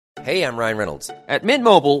Hey, I'm Ryan Reynolds. At Mint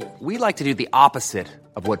Mobile, we like to do the opposite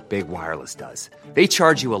of what Big Wireless does. They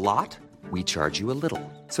charge you a lot, we charge you a little.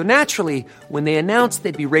 So naturally, when they announced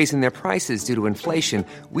they'd be raising their prices due to inflation,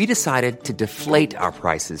 we decided to deflate our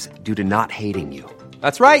prices due to not hating you.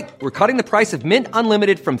 That's right. We're cutting the price of Mint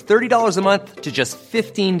Unlimited from $30 a month to just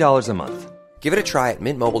 $15 a month. Give it a try at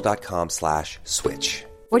mintmobile.com/switch.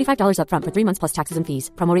 $45 up front for 3 months plus taxes and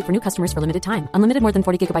fees. Promo rate for new customers for limited time. Unlimited more than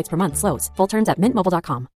 40 gigabytes per month. Slows full terms at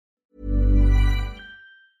mintmobile.com.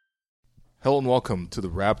 Hello and welcome to the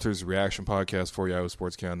Raptors Reaction Podcast for Yahoo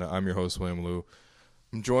Sports Canada. I'm your host, William Liu.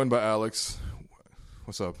 I'm joined by Alex.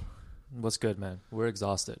 What's up? What's good, man? We're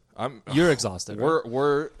exhausted. You're exhausted. Right?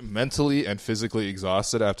 We're mentally and physically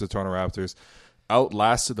exhausted after the Toronto Raptors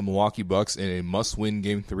outlasted the Milwaukee Bucks in a must-win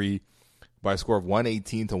Game 3 by a score of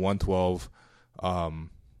 118-112. I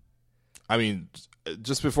mean,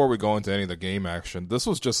 just before we go into any of the game action, this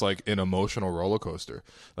was just like an emotional roller coaster.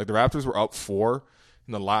 Like the Raptors were up 4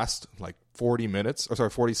 in the last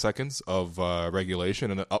 40 seconds of regulation,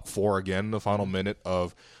 and then up 4 again in the final minute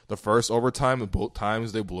of the first overtime. And both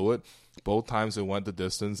times they blew it. Both times they went the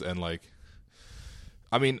distance. And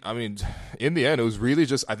I mean, in the end, it was really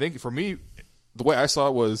just, I think for me, the way I saw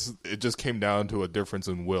it was it just came down to a difference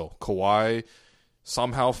in will. Kawhi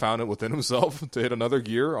somehow found it within himself to hit another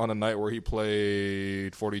gear on a night where he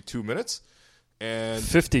played 42 minutes. And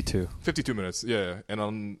 52 minutes, yeah.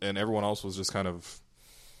 And everyone else was just kind of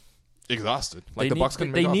exhausted. The Bucks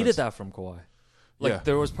couldn't They make needed offense. that from Kawhi. Yeah.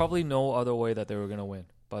 There was probably no other way that they were going to win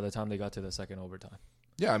by the time they got to the second overtime.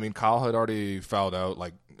 Yeah, I mean, Kyle had already fouled out.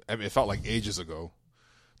 It felt like ages ago.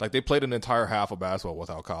 They played an entire half of basketball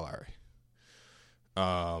without Kyle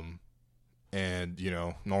Lowry.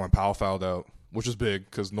 And Norman Powell fouled out, which is big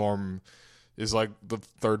because Norm is the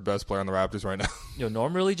third best player on the Raptors right now.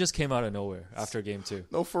 Norm really just came out of nowhere after Game 2.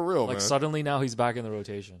 No, for real, man. Suddenly now he's back in the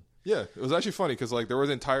rotation. Yeah, it was actually funny because there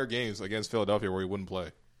was entire games against Philadelphia where he wouldn't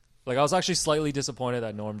play. I was actually slightly disappointed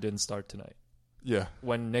that Norm didn't start tonight. Yeah.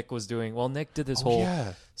 When Nick was doing... Well, Nick did this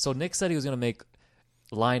Yeah. So Nick said he was going to make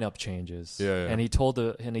lineup changes. Yeah. And he told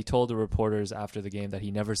the reporters after the game that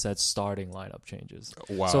he never said starting lineup changes.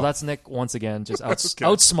 Wow. So that's Nick once again just Okay.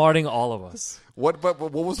 outsmarting all of us. What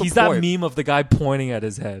was the He's point? that meme of the guy pointing at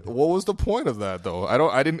his head. What was the point of that though?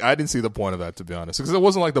 I didn't see the point of that, to be honest. Because it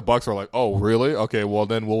wasn't like the Bucks were like, "Oh, really? Okay, well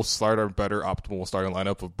then we'll start our better optimal starting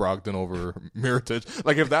lineup of Brogdon over Mirotic."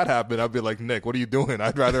 If that happened, I'd be like, "Nick, what are you doing?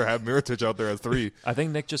 I'd rather have Mirotic out there at 3." I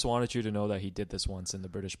think Nick just wanted you to know that he did this once in the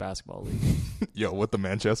British Basketball League. Yo, with the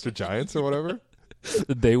Manchester Giants or whatever.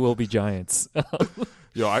 They will be giants.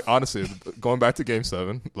 Yo, I honestly, going back to Game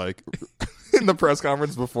 7, in the press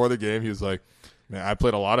conference before the game, he was like, "Man, I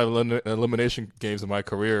played a lot of elimination games in my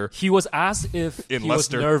career." He was asked if he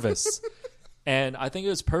Leicester. was nervous. And I think it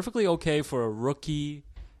was perfectly okay for a rookie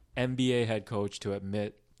NBA head coach to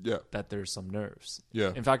admit that there's some nerves.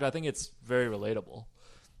 Yeah. In fact, I think it's very relatable.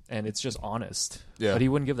 And it's just honest. Yeah. But he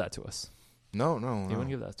wouldn't give that to us. No. He wouldn't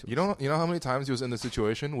give that to us. You know how many times he was in the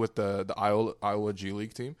situation with the Iowa G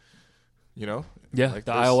League team? Yeah, this.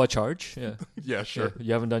 Iowa Charge. Yeah. Yeah, sure. Yeah,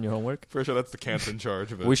 you haven't done your homework? Pretty sure that's the Canton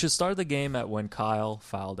charge of it. We should start the game at when Kyle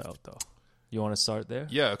fouled out, though. You want to start there?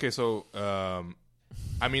 Yeah. Okay. So,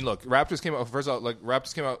 look, Raptors came out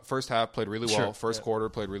first half, played really well. Sure. First quarter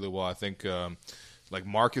played really well. I think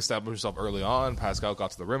Mark established himself early on. Pascal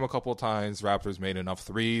got to the rim a couple of times. Raptors made enough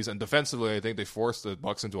threes, and defensively, I think they forced the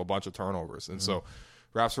Bucks into a bunch of turnovers. And so,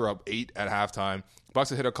 Raps were up 8 at halftime. Bucks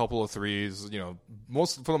had hit a couple of threes.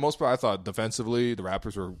 For the most part, I thought defensively the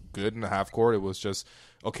Raptors were good in the half court. It was just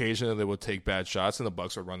occasionally they would take bad shots, and the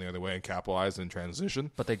Bucks would run the other way and capitalize in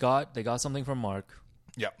transition. But they got something from Mark.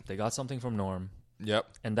 Yep. They got something from Norm. Yep.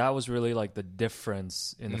 And that was really the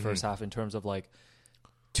difference in the first half in terms of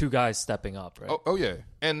two guys stepping up, right? Oh yeah.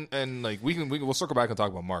 And we'll circle back and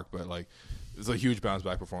talk about Mark, but it's a huge bounce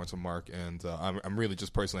back performance from Mark, and I'm really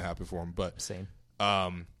just personally happy for him. But Same.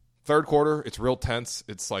 Third quarter, it's real tense.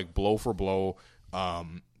 It's blow for blow.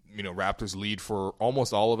 Raptors lead for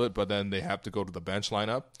almost all of it, but then they have to go to the bench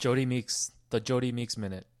lineup. Jody Meeks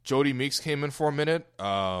minute. Jody Meeks came in for a minute.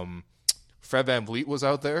 Fred VanVleet was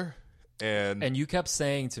out there. And you kept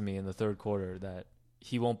saying to me in the third quarter that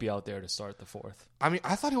he won't be out there to start the fourth. I mean,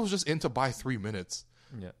 I thought he was just in to buy 3 minutes.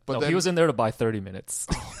 Yeah. But he was in there to buy 30 minutes.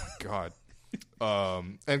 Oh, my God.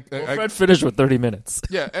 Fred finished with 30 minutes.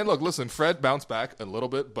 Yeah, and look, listen, Fred bounced back a little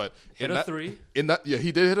bit, but hit a three. He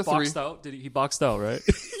did hit a boxed three. Out. He boxed out, right?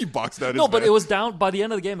 He boxed out. No, but it was down by the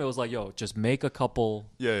end of the game. It was just make a couple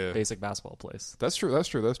basic basketball plays. That's true.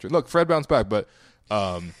 Look, Fred bounced back, but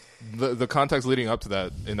the context leading up to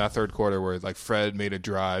that in that third quarter, where Fred made a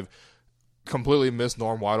drive, completely missed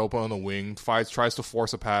Norm wide open on the wing. Tries to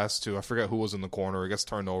force a pass to, I forget who was in the corner. It gets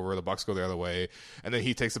turned over. The Bucks go the other way. And then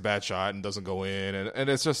he takes a bad shot and doesn't go in. And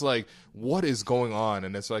it's just like, what is going on?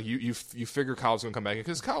 And it's like, you figure Kyle's going to come back in.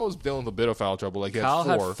 Because Kyle was dealing with a bit of foul trouble. Like, Kyle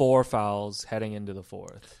had 4 fouls heading into the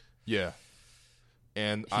 4th. Yeah.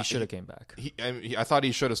 And he should have came back. I thought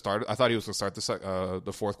he should have started. I thought he was going to start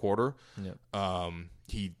the fourth quarter. Yep.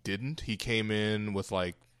 He didn't. He came in with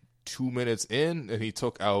like 2 minutes in, and he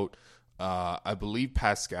took out, I believe,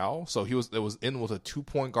 Pascal. So it was in with a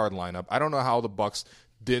 2-point guard lineup. I don't know how the Bucks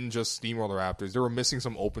didn't just steamroll the Raptors. They were missing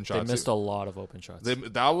some open shots. They missed a lot of open shots.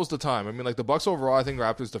 That was the time. I mean, like the Bucks overall, I think the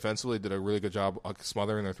Raptors defensively did a really good job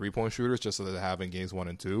smothering their 3-point shooters, just so that they have in games 1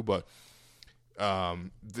 and 2. But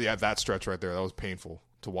that stretch right there, that was painful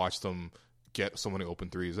to watch them get so many open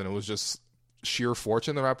threes, and it was just sheer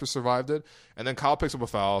fortune the Raptors survived it. And then Kyle picks up a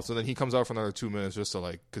foul, so then he comes out for another 2 minutes just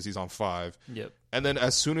to because he's on 5. Yep. And then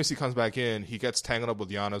as soon as he comes back in, he gets tangled up with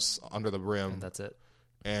Giannis under the rim. And that's it.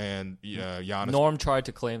 And Giannis. Norm tried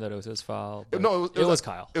to claim that it was his foul. No, it was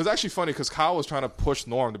Kyle. It was actually funny because Kyle was trying to push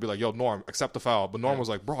Norm to be like, "Yo, Norm, accept the foul," but Norm was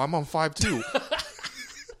like, "Bro, I'm on 5 too."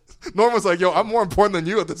 Norm was like, "Yo, I'm more important than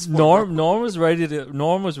you at this point." Norm was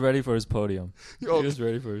ready for his podium. He was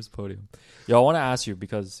ready for his podium. Yo, I want to ask you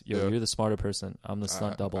because you're the smarter person. I'm the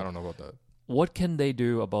stunt double. I don't know about that. What can they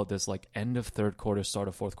do about this end of third quarter, start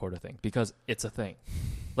of fourth quarter thing? Because it's a thing.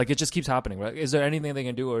 It just keeps happening, right? Is there anything they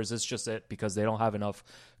can do, or is this just it because they don't have enough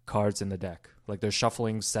cards in the deck? They're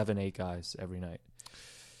shuffling 7, 8 guys every night.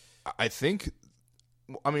 I think.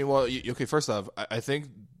 I mean, well, okay. First off, I think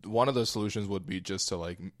one of the solutions would be just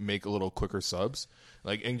to make a little quicker subs,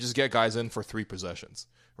 and just get guys in for 3 possessions,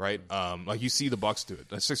 right? You see the Bucks do it.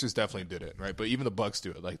 The Sixers definitely did it, right? But even the Bucks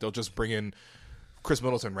do it. They'll just bring in Chris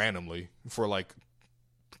Middleton randomly for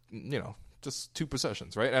just 2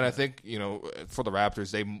 possessions, right? And I think for the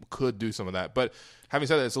Raptors, they could do some of that. But having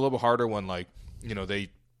said that, it's a little bit harder when they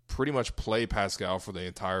pretty much play Pascal for the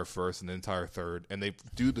entire first and the entire third, and they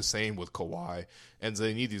do the same with Kawhi, and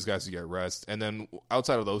they need these guys to get rest. And then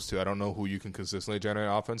outside of those 2, I don't know who you can consistently generate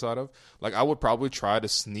offense out of. I would probably try to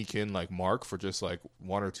sneak in Mark for just 1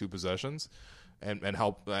 or 2 possessions, and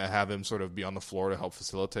help have him sort of be on the floor to help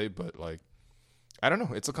facilitate. But I don't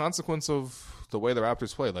know. It's a consequence of the way the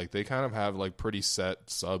Raptors play. They kind of have pretty set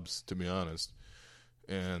subs, to be honest.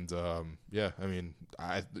 And I mean,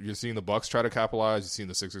 you're seeing the Bucks try to capitalize. You're seeing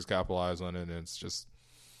the Sixers capitalize on it, and it's just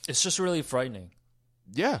really frightening.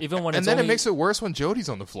 Yeah, even when and then it makes it worse when Jody's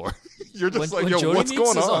on the floor. You're just when yo, what's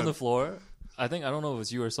going on the floor? I don't know if it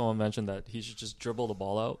was you or someone mentioned that he should just dribble the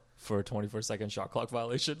ball out for a 24-second shot clock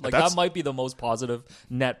violation. That might be the most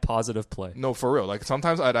net positive play. No, for real.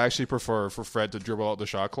 Sometimes I'd actually prefer for Fred to dribble out the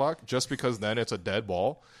shot clock just because then it's a dead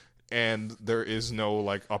ball. And there is no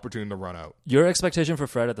opportunity to run out. Your expectation for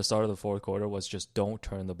Fred at the start of the fourth quarter was just don't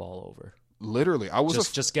turn the ball over. Literally, I was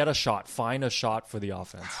just get a shot, find a shot for the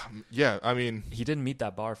offense. Yeah, I mean, he didn't meet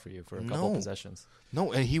that bar for you for a couple of possessions.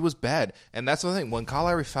 No, and he was bad. And that's the thing. When Kyle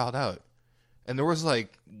Lowry fouled out, and there was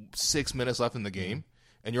 6 minutes left in the game,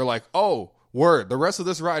 and you're like, oh, word, the rest of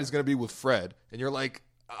this ride is going to be with Fred, and you're like,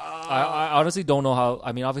 I honestly don't know how.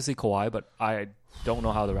 I mean, obviously Kawhi, but I don't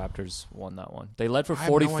know how the Raptors won that one. They led for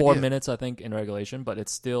 44 minutes, I think, in regulation, but it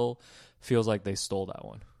still feels like they stole that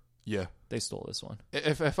one. Yeah. They stole this one.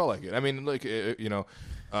 It felt like it. I mean,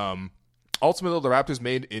 ultimately, the Raptors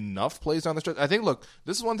made enough plays down the stretch. I think, look,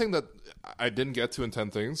 this is one thing that I didn't get to in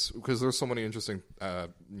 10 things because there's so many interesting,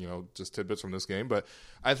 just tidbits from this game. But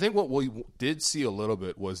I think what we did see a little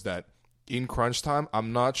bit was that in crunch time,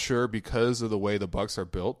 I'm not sure because of the way the Bucks are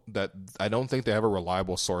built that I don't think they have a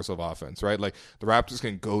reliable source of offense, right? The Raptors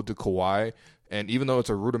can go to Kawhi, and even though it's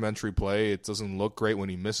a rudimentary play, it doesn't look great when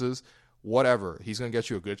he misses. Whatever. He's going to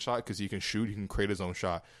get you a good shot because he can shoot. He can create his own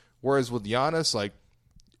shot. Whereas with Giannis,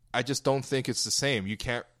 I just don't think it's the same. You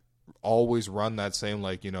can't always run that same,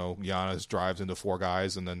 Giannis drives into 4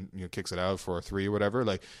 guys and then kicks it out for a 3 or whatever.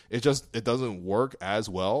 It doesn't work as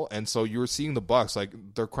well. And so you're seeing the Bucks,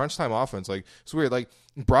 their crunch time offense, it's weird.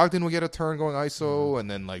 Brogdon would get a turn going ISO,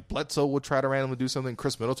 and then Bledsoe would try to randomly do something.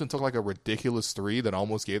 Chris Middleton took a ridiculous 3 that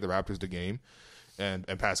almost gave the Raptors the game. And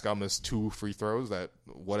Pascal missed 2 free throws that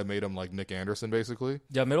would have made him like Nick Anderson, basically.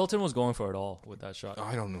 Yeah, Middleton was going for it all with that shot.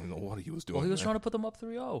 I don't know what he was doing. Well, he was trying to put them up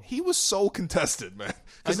 3-0. He was so contested, man.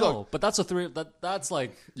 I know, but that's a 3. That's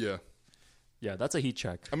yeah. Yeah, that's a heat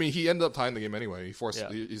check. I mean, he ended up tying the game anyway. He forced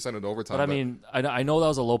he sent it to overtime. But I mean, I know that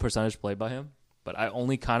was a low percentage play by him, but I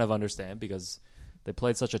only kind of understand because they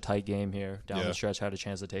played such a tight game here down the stretch, had a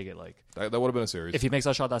chance to take it. That would have been a series. If he makes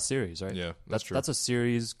that shot, that's series, right? Yeah, that's true. That's a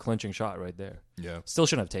series clinching shot right there. Yeah. Still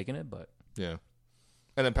shouldn't have taken it, but yeah.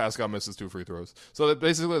 And then Pascal misses 2 free throws. So that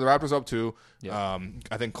basically the Raptors up 2. Yeah.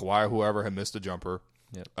 I think Kawhi or whoever had missed a jumper.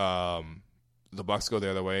 Yeah. The Bucks go the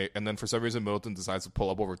other way, and then for some reason Middleton decides to pull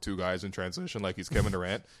up over 2 guys in transition like he's Kevin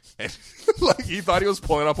Durant, and like he thought he was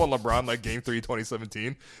pulling up on LeBron like Game 3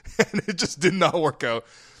 2017, and it just did not work out.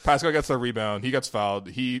 Pascal gets the rebound, he gets fouled,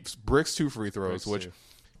 he bricks 2 free throws.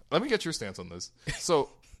 Let me get your stance on this. So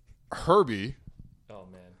Herbie, oh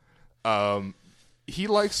man, he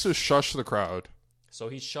likes to shush the crowd. So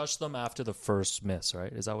he shushed them after the first miss,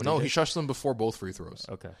 right? Is that what? No, he he shushed them before both free throws.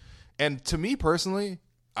 Okay. And to me personally,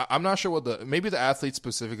 I'm not sure what maybe the athlete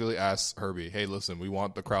specifically asked Herbie, hey, listen, we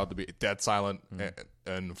want the crowd to be dead silent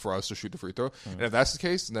and for us to shoot the free throw. And if that's the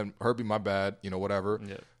case, then Herbie, my bad, whatever.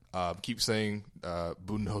 Yeah. Keep saying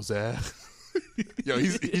Budenholzer. Yo,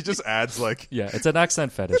 he just adds like... Yeah, it's an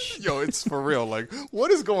accent fetish. Yo, it's for real. Like, what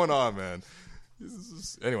is going on, man?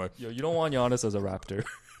 Anyway. Yo, you don't want Giannis as a Raptor.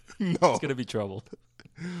 No. It's going to be trouble.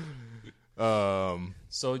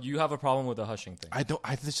 So you have a problem with the hushing thing? I don't.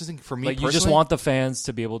 I just think for me, like, you just want the fans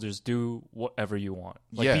to be able to just do whatever you want.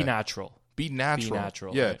 Like, be natural. Be natural. Be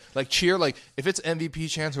natural. Yeah. Right? Like, cheer. Like, if it's MVP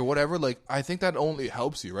chants or whatever, like, I think that only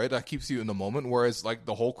helps you, right? That keeps you in the moment. Whereas, like,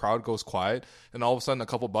 the whole crowd goes quiet, and all of a sudden, a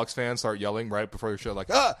couple Bucks fans start yelling right before your show, like,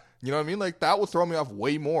 ah! You know what I mean? Like, that would throw me off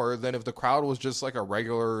way more than if the crowd was just like a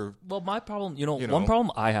regular. Well, my problem, one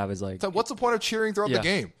problem I have is like, so what's the point of cheering throughout the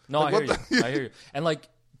game? No, like, I hear you. And like,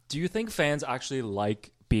 do you think fans actually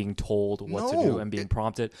like being told what to do and being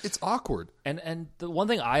prompted? It's awkward. And the one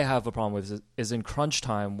thing I have a problem with is in crunch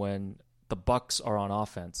time when the Bucks are on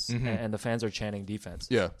offense and the fans are chanting defense.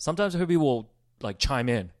 Yeah. Sometimes Herbie will like chime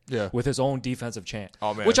in with his own defensive chant,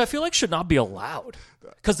 which I feel like should not be allowed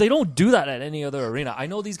because they don't do that at any other arena. I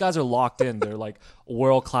know these guys are locked in; they're like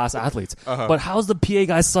world-class athletes. But how's the PA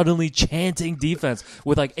guy suddenly chanting defense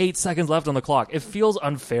with like 8 seconds left on the clock? It feels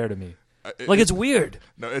unfair to me. It's weird.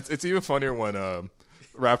 No, it's even funnier when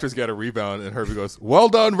Raptors get a rebound and Herbie goes, "Well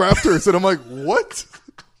done, Raptors," and I'm like, "What?"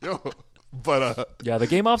 Yo. But yeah, the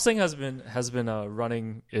game ops thing has been a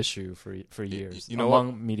running issue for years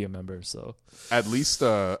among media members. So at least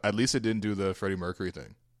it didn't do the Freddie Mercury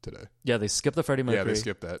thing today. Yeah, they skipped the Freddie Mercury. Yeah, they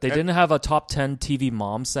skipped that. They didn't have a top 10 TV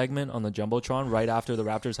mom segment on the Jumbotron right after the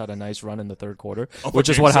Raptors had a nice run in the third quarter, which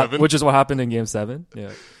is what happened in Game 7.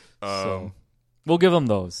 Yeah, so we'll give them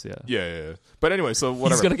those. Yeah. Yeah. But anyway, so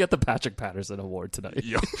whatever. He's gonna get the Patrick Patterson Award tonight.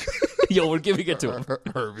 Yo, we're giving it to him.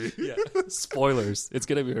 Herbie. Yeah. Spoilers. It's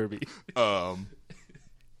gonna be Herbie.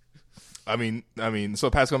 I mean, so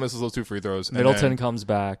Pascal misses those 2 free throws. Middleton comes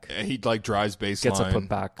back. And he like drives baseline. Gets a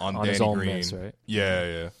putback on Danny his own Green. miss, right?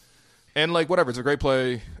 Yeah. And like whatever, it's a great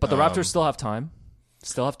play. But the Raptors still have time.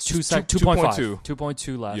 Still have 2.5.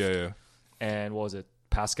 2.2 left. Yeah. And what was it?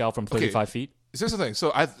 Pascal from 35 feet. Here's the thing.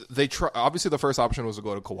 So they obviously the first option was to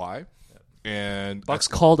go to Kawhi. And Bucks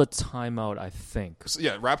called a timeout, I think. So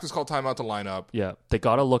yeah, Raptors called timeout to line up. Yeah, they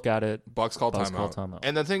got to look at it. Bucks called timeout.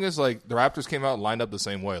 And the thing is, like, the Raptors came out and lined up the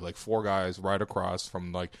same way, like 4 guys right across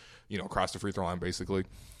from, like, across the free throw line, basically.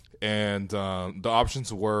 And the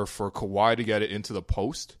options were for Kawhi to get it into the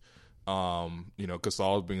post,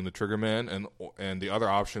 Gasol being the trigger man, and the other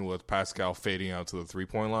option was Pascal fading out to the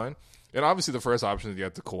 3-point line. And obviously, the first option is to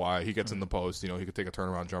get to Kawhi. He gets in the post. He could take a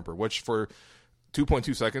turnaround jumper, which for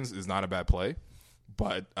 2.2 seconds is not a bad play.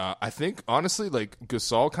 But I think, honestly, like,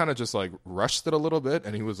 Gasol kind of just, like, rushed it a little bit,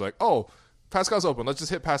 and he was like, oh, Pascal's open. Let's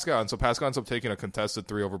just hit Pascal. And so Pascal ends up taking a contested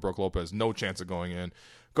 3 over Brook Lopez. No chance of going in.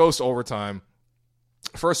 Goes to overtime.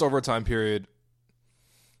 First overtime period.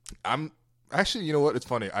 Actually, you know what? It's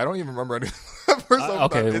funny. I don't even remember any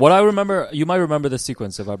okay, what I remember, you might remember the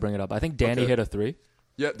sequence if I bring it up. I think Danny hit a 3.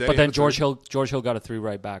 Yeah, but then George Hill got a 3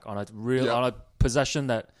 right back on a possession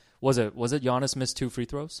that was it Giannis missed 2 free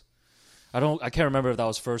throws? I can't remember if that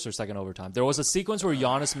was first or second overtime. There was a sequence where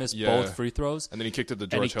Giannis missed both free throws, and then he kicked it to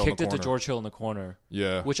George Hill in the corner.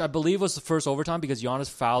 Yeah, which I believe was the first overtime because Giannis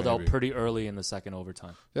fouled out pretty early in the second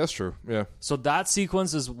overtime. That's true. Yeah. So that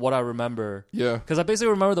sequence is what I remember. Yeah, because I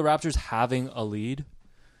basically remember the Raptors having a lead,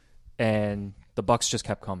 and the Bucks just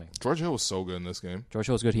kept coming. George Hill was so good in this game. George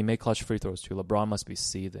Hill was good. He made clutch free throws too. LeBron must be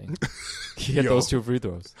seething. He hit those 2 free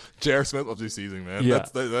throws. J.R. Smith must be seething, man. Yeah.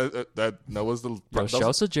 That was the...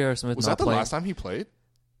 Shouts to J.R. Smith. Was that the last time he played?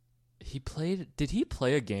 He played... Did he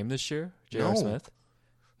play a game this year, J.R. Smith?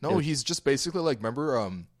 No, he's just basically like, remember...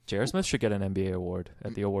 J.R. Smith should get an NBA award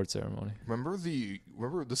at the award ceremony. Remember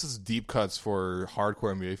this is deep cuts for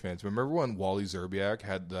hardcore NBA fans. Remember when Wally Zerbiak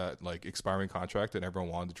had that like expiring contract and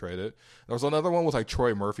everyone wanted to trade it? There was another one with like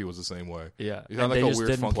Troy Murphy was the same way. Yeah, he had like a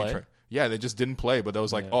weird funky trade. Yeah, they just didn't play, but that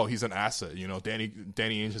was like, oh, he's an asset. Danny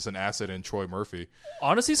Ainge is an asset in Troy Murphy.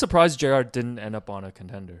 Honestly, surprised JR didn't end up on a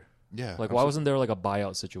contender. Yeah. Like, why wasn't there like a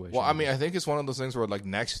buyout situation? Well, I mean, I think it's one of those things where like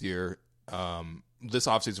next year, this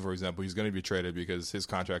offseason, for example, he's going to be traded because his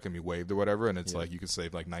contract can be waived or whatever, and it's like you could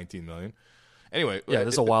save like $19 million. Anyway, yeah,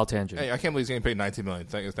 this is a wild tangent. Hey, I can't believe he's getting paid $19 million.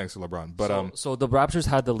 Thanks to LeBron. But so the Raptors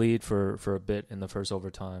had the lead for a bit in the first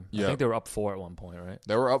overtime. Yeah. I think they were up 4 at one point, right?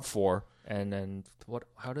 they were up 4. And then what?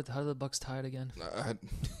 How did the Bucks tie it again? I,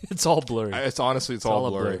 It's all blurry. It's honestly, it's all all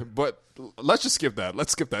a blurry. blur. But let's just skip that.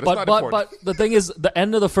 Let's skip that. It's But not but important. but the thing is, the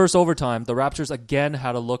end of the first overtime, the Raptors again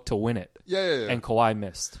had a look to win it, yeah. and Kawhi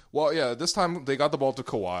missed. Well, yeah, this time they got the ball to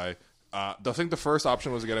Kawhi. I think the first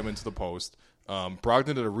option was to get him into the post. Brogdon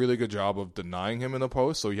did a really good job of denying him in the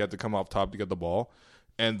post, so he had to come up top to get the ball.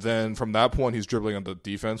 And then from that point, he's dribbling on the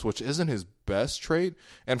defense, which isn't his best trait.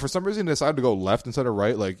 And for some reason, he decided to go left instead of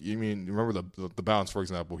right. Like, you remember the bounce, for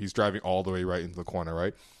example? He's driving all the way right into the corner,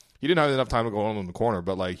 right? He didn't have enough time to go on in the corner,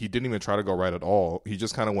 but like he didn't even try to go right at all. He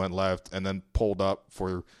just kind of went left and then pulled up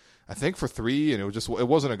for 3, and it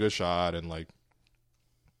wasn't a good shot. And like,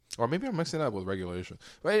 or maybe I'm mixing that with regulation.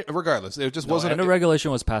 But regardless, it just wasn't. End of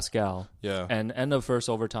regulation was Pascal. Yeah. And end of first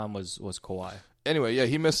overtime was Kawhi. Anyway, yeah,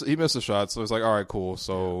 he missed the shot, so it's like, all right, cool.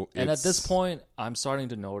 So And at this point, I'm starting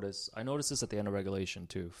to notice. I noticed this at the end of regulation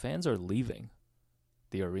too. Fans are leaving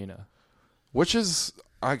the arena. which is,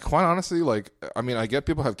 I quite honestly, like, I mean, I get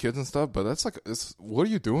people have kids and stuff, but that's like, what are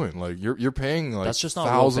you doing? Like, you're paying like That's just not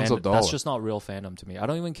thousands real of dollars. That's just not real fandom to me. I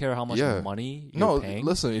don't even care how much money you're no, paying.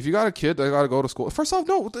 listen, if you got a kid, they got to go to school. First off,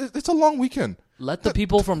 no, it's a long weekend. Let the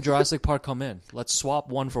people from Jurassic Park come in. Let's swap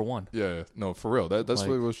 1 for 1. Yeah, no, for real. That's Like-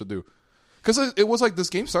 really what we should do. Because it was like this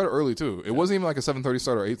game started early too. It wasn't even like a 7:30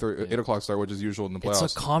 start or 8 o'clock start, which is usual in the playoffs.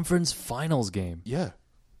 It's a conference finals game. Yeah.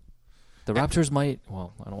 The Raptors might,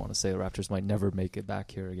 well, I don't want to say the Raptors might never make it back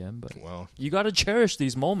here again, but Well, you got to cherish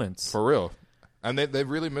these moments. for real. And they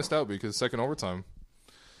really missed out because second overtime.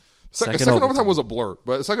 Second Second overtime overtime. was a blur.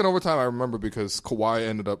 But second overtime, I remember because Kawhi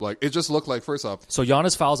ended up like, it just looked like, first off, So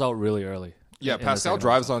Giannis fouls out really early. yeah, in the Pascal second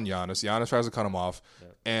drives overtime. on Giannis. Giannis tries to cut him off.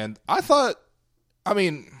 And I thought, I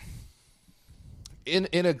mean, in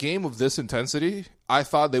a game of this intensity, I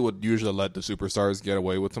thought they would usually let the superstars get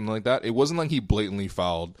away with something like that. It wasn't like he blatantly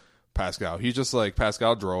fouled Pascal. He just like,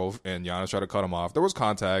 Pascal drove and Giannis tried to cut him off. There was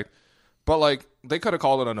contact, but like they could have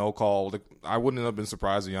called it a no call. Like, I wouldn't have been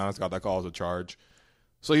surprised if Giannis got that call as a charge.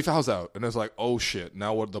 So he fouls out, and it's like, oh shit!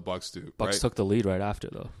 Now what did the Bucks do? Bucks right? took the lead right after,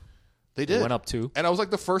 though. They They did. went up 2. And I was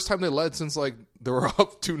like the first time they led since like they were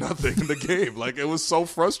up 2-0 in the game. Like, it was so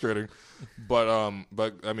frustrating. But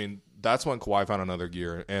I mean, that's when Kawhi found another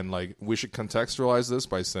gear. And like, we should contextualize this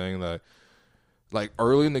by saying that like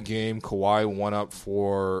early in the game, Kawhi went up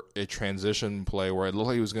for a transition play where it looked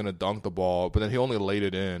like he was going to dunk the ball, but then he only laid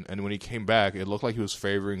it in. And when he came back, it looked like he was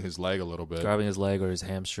favoring his leg a little bit. Grabbing his leg or his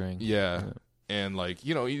hamstring. Yeah. And like,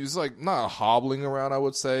 you know, he was like not hobbling around, I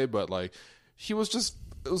would say, but like he was just,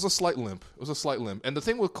 it was a slight limp. It was a slight limp. And the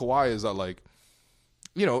thing with Kawhi is that like,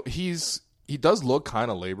 you know, he does look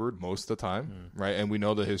kind of labored most of the time, right? And we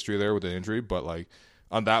know the history there with the injury, but like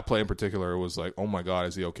on that play in particular, it was like, oh my God,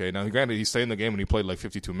 is he okay? Now, granted, he stayed in the game and he played like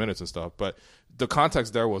 52 minutes and stuff, but the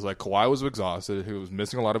context there was like Kawhi was exhausted. He was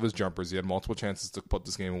missing a lot of his jumpers. He had multiple chances to put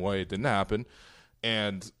this game away. It didn't happen.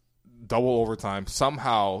 And double overtime,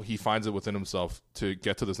 somehow he finds it within himself to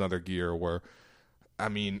get to this another gear where, I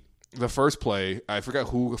mean, the first play, I forget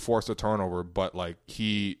who forced a turnover, but like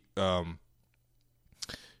he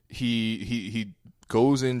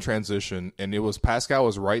goes in transition, and it was Pascal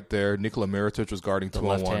was right there. Nikola Mirotic was guarding The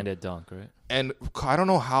 2-on-1. left-handed dunk, right? And I don't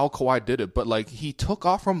know how Kawhi did it, but like he took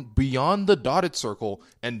off from beyond the dotted circle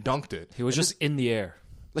and dunked it. He was just in the air.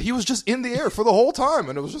 Like, he was just in the air for the whole time,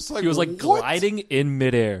 and it was just like He was like what? gliding in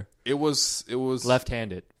midair, It was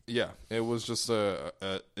left-handed. Yeah, it was just an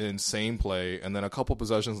insane play. And then a couple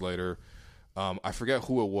possessions later, I forget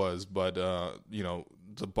who it was, but you know,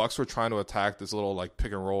 the Bucks were trying to attack this little like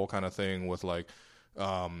pick and roll kind of thing with like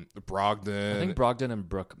Brogdon. I think Brogdon and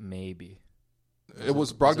Brook maybe. It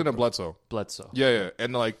was Brogdon and Bledsoe. Bledsoe. Yeah,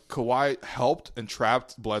 and like Kawhi helped and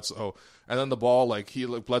trapped Bledsoe, and then the ball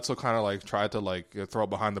Bledsoe kind of like tried to like throw it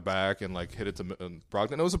behind the back and like hit it to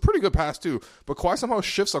Brogdon. It was a pretty good pass too, but Kawhi somehow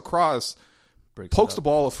shifts across, pokes the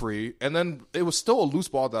ball free, and then it was still a loose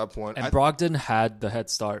ball at that point. And Brogdon had the head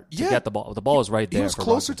start to Yeah. get the ball. The ball was right there. He was for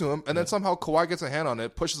closer Brogdon. to him, and then somehow Kawhi gets a hand on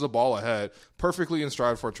it, pushes the ball ahead, perfectly in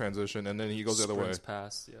stride for a transition, and then he goes the other way, Sprints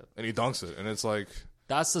past, yeah. and he dunks it, and it's like,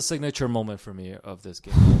 That's the signature moment for me of this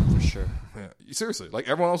game, for sure. yeah, seriously, like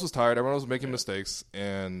everyone else was tired, everyone else was making mistakes,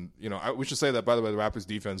 and you know, we should say that, by the way, the Raptors'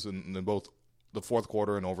 defense in both the fourth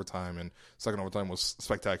quarter and overtime and second overtime was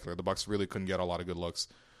spectacular. The Bucks really couldn't get a lot of good looks,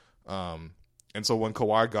 and so when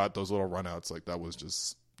Kawhi got those little runouts, like that was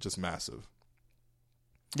just massive.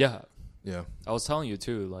 Yeah. Yeah. I was telling you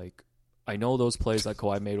too, like, I know those plays that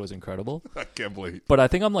Kawhi made was incredible, I can't believe. but I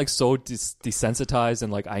think I'm like so desensitized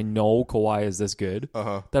and like I know Kawhi is this good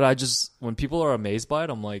that I just, when people are amazed by it,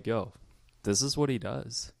 I'm like, yo, this is what he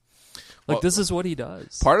does. Like, Well, this is what he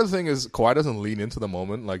does. Part of the thing is Kawhi doesn't lean into the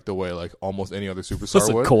moment like the way like almost any other superstar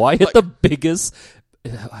Listen, would. Kawhi hit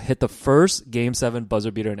Like, hit the first Game 7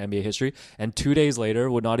 buzzer beater in NBA history, and 2 days later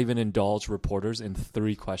would not even indulge reporters in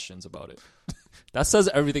 3 questions about it. That says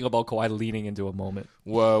everything about Kawhi leaning into a moment.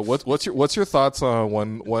 well, what's your thoughts on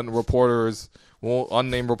when reporters,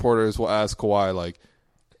 unnamed reporters, will ask Kawhi like,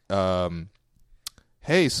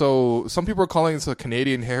 "Hey, so some people are calling this a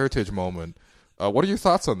Canadian heritage moment. What are your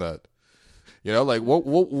thoughts on that?" You know, like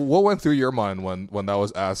what went through your mind when that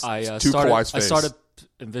was asked to Kawhi's face? I started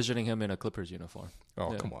envisioning him in a Clippers uniform.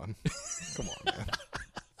 Oh, Yeah. come on, man.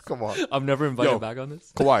 Come on. I'm never invited Yo, back on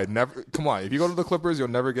this. Kawhi, never. Come on. If you go to the Clippers, you'll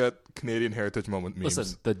never get Canadian heritage moment memes.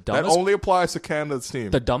 Listen, the that dumbest- only applies to Canada's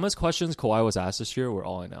team. The dumbest questions Kawhi was asked this year were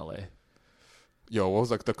all in LA. Yo, what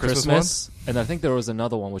was like the Christmas one? And I think there was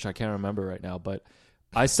another one which I can't remember right now, but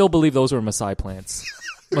I still believe those were Masai plants.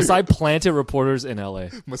 Masai planted reporters in LA.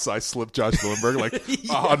 Masai slipped Josh Bloomberg like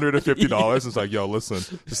 $150. It's like, yo,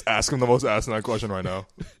 listen, just ask him the most asinine question right now.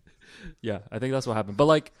 Yeah, I think that's what happened. But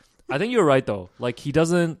like, I think you're right though. Like he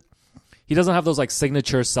doesn't have those like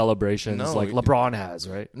signature celebrations No, like LeBron has,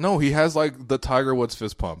 right? No, he has like the Tiger Woods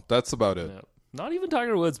fist pump. That's about it. Yeah. Not even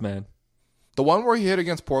Tiger Woods, man. The one where he hit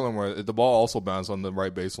against Portland where the ball also bounced on the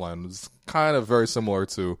right baseline was kind of very similar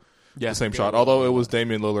to the same shot. Although it was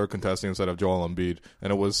Damian Lillard contesting instead of Joel Embiid,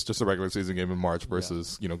 and it was just a regular season game in March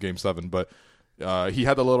versus Game 7. But he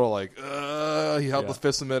had the little like he held the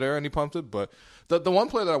fist in midair and he pumped it. But the one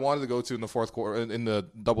play that I wanted to go to in the fourth quarter in the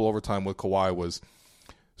double overtime with Kawhi was,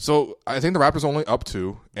 so I think the Raptors only up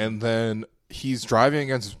 2, and then he's driving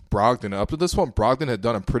against Brogdon. Up to this point, Brogdon had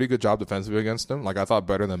done a pretty good job defensively against him. Like I thought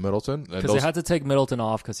better than Middleton. Because they had to take Middleton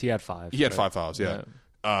off because he had 5. He had 5 fouls, yeah.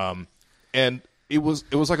 And it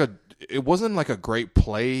wasn't like a great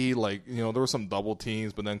play. Like, there were some double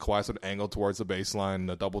teams, but then Kawhi sort of angled towards the baseline, and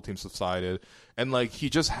the double team subsided. And like he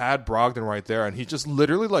just had Brogdon right there, and he just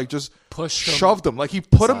literally like just shoved him. Like he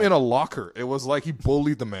put him in a locker. It was like he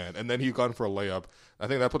bullied the man, and then he got for a layup. I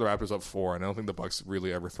think that put the Raptors up 4, and I don't think the Bucks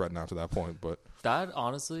really ever threatened after that point. But that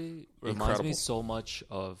honestly reminds me so much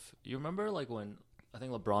of, you remember like when I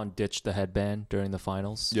think LeBron ditched the headband during the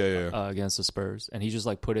finals against the Spurs, and he just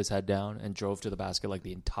like put his head down and drove to the basket like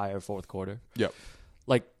the entire fourth quarter. Yep.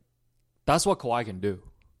 Like that's what Kawhi can do.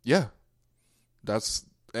 Yeah.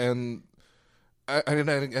 And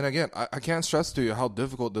again, I can't stress to you how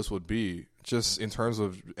difficult this would be just in terms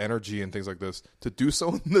of energy and things like this to do so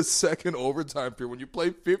in the second overtime period when you play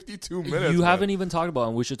 52 minutes. You haven't even talked about,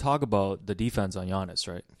 and we should talk about the defense on Giannis,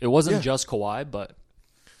 right? It wasn't just Kawhi, but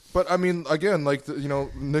I mean, again, like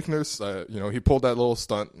Nick Nurse, he pulled that little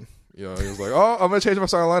stunt. He was like, "Oh, I'm gonna change my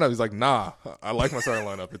starting lineup." He's like, "Nah, I like my starting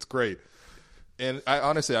lineup. It's great." And I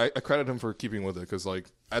honestly credit him for keeping with it because, like,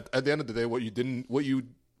 at the end of the day, you didn't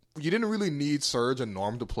really need Serge and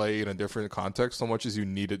Norm to play in a different context so much as you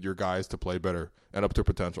needed your guys to play better and up to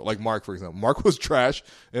potential. Like Mark, for example. Mark was trash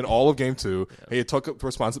in all of Game 2. Yeah. He took up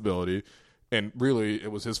responsibility, and really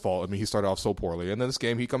it was his fault. I mean, he started off so poorly. And then this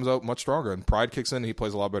game, he comes out much stronger, and pride kicks in, and he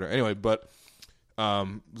plays a lot better. Anyway, but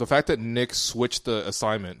the fact that Nick switched the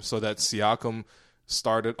assignment so that Siakam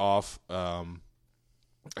started off,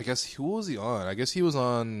 I guess, who was he on? I guess he was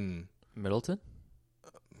on Middleton?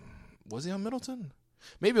 Was he on Middleton?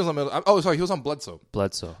 Maybe it was on Middleton. Oh, sorry, he was on Bledsoe.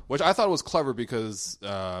 Which I thought was clever because,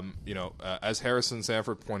 as Harrison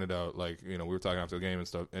Sanford pointed out, like, we were talking after the game and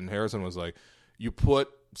stuff, and Harrison was like, you put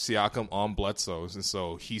Siakam on Bledsoe, and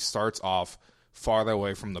so he starts off farther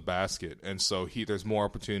away from the basket, and so there's more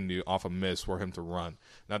opportunity off a miss for him to run.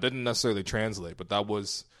 Now, it didn't necessarily translate, but that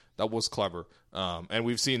was clever. And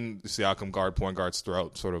we've seen Siakam guard point guards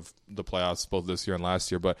throughout sort of the playoffs, both this year and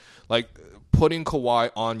last year. But like putting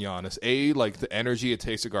Kawhi on Giannis, A, like the energy it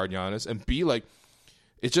takes to guard Giannis, and B, like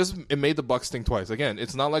it made the Bucks think twice. Again,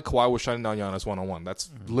 it's not like Kawhi was shutting down Giannis 1-on-1. That's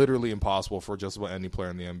literally impossible for just about any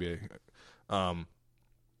player in the NBA.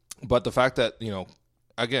 But the fact that,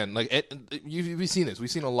 again, like we've seen this.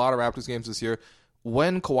 We've seen a lot of Raptors games this year.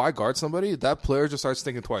 When Kawhi guards somebody, that player just starts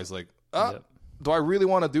thinking twice. Like, do I really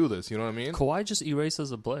want to do this? You know what I mean? Kawhi just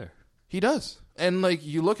erases a player. He does. And, like,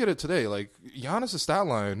 you look at it today, like, Giannis' stat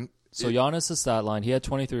line. So, Giannis' stat line, he had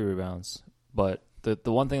 23 rebounds. But the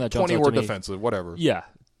one thing that jumps out to me. 20 were defensive, whatever. Yeah.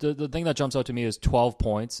 The thing that jumps out to me is 12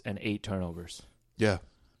 points and 8 turnovers. Yeah.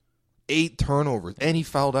 8 turnovers. And he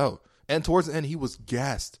fouled out. And towards the end, he was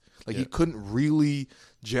gassed. Like, he couldn't really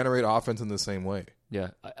generate offense in the same way. Yeah.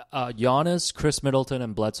 Giannis, Chris Middleton,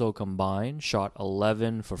 and Bledsoe combined shot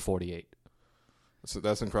 11 for 48. So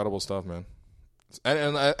that's incredible stuff, man.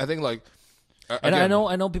 And I think like, And again,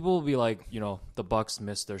 I know people will be like, the Bucks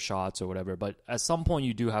missed their shots or whatever, but at some point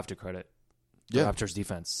you do have to credit the Yeah. Raptors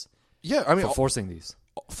defense yeah, I mean, for forcing these.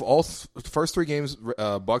 for all first 3 games,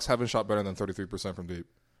 Bucks haven't shot better than 33% from deep.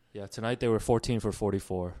 Yeah, tonight they were 14 for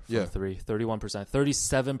 44 from 3, 31%,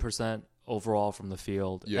 37% overall from the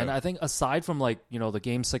field. Yeah. And I think aside from the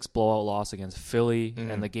Game 6 blowout loss against Philly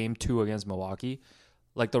and the Game 2 against Milwaukee,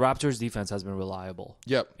 like the Raptors defense has been reliable.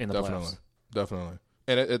 Yep, in the playoffs. Definitely.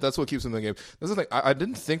 And that's what keeps them in the game. That's the thing. I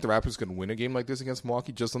didn't think the Raptors could win a game like this against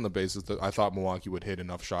Milwaukee just on the basis that I thought Milwaukee would hit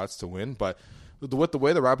enough shots to win. But with the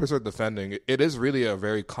way the Raptors are defending, it is really a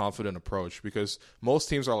very confident approach because most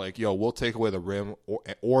teams are like, yo, we'll take away the rim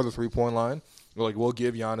or the 3-point line. We'll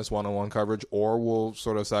give Giannis one-on-one coverage or we'll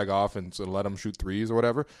sort of sag off and sort of let him shoot threes or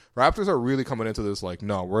whatever. Raptors are really coming into this like,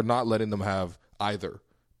 no, we're not letting them have either.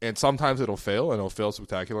 And sometimes it'll fail, and it'll fail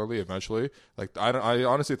spectacularly eventually. Like I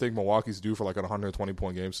honestly think Milwaukee's due for like a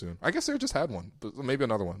 120-point game soon. I guess they just had one, but maybe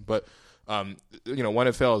another one. But when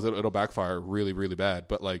it fails, it'll backfire really, really bad.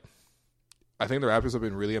 But like, I think the Raptors have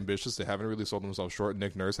been really ambitious. They haven't really sold themselves short.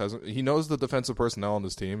 Nick Nurse hasn't. He knows the defensive personnel on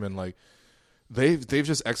this team, and like they've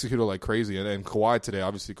just executed like crazy. And Kawhi today,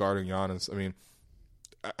 obviously guarding Giannis. I mean,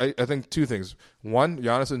 I think 2 things. One,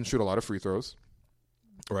 Giannis didn't shoot a lot of free throws.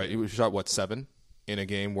 Right, he shot 7 in a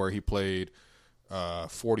game where he played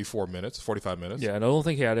 45 minutes. Yeah, and I don't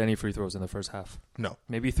think he had any free throws in the first half. No,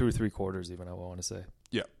 maybe through 3 quarters even. I want to say.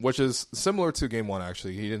 Yeah, which is similar to Game 1.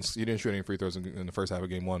 Actually, he didn't shoot any free throws in the first half of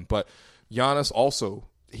Game 1. But Giannis also,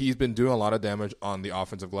 he's been doing a lot of damage on the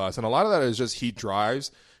offensive glass, and a lot of that is just he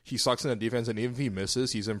drives, he sucks in the defense, and even if he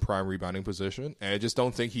misses, he's in prime rebounding position. And I just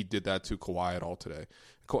don't think he did that to Kawhi at all today.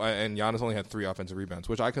 And Giannis only had 3 offensive rebounds,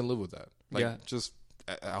 which I can live with that. Just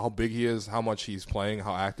how big he is, how much he's playing,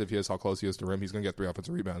 how active he is, how close he is to rim, he's going to get 3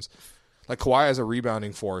 offensive rebounds. Like Kawhi as a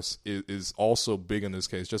rebounding force is also big in this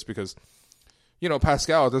case, just because,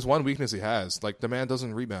 Pascal, there's one weakness he has. Like the man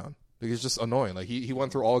doesn't rebound. Like, he's just annoying. Like he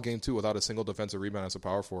went through all Game 2 without a single defensive rebound as a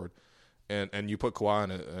power forward, and you put Kawhi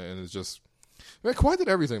in it, and it's just, man, Kawhi did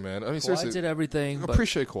everything, man. I mean, seriously, Kawhi did everything. I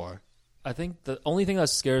appreciate Kawhi. I think the only thing that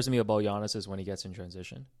scares me about Giannis is when he gets in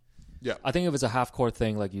transition. Yeah, I think if it's a half-court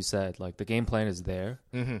thing, like you said, like the game plan is there.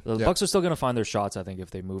 Mm-hmm. The Bucks are still going to find their shots, I think, if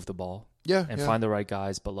they move the ball. And find the right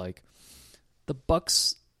guys. But like the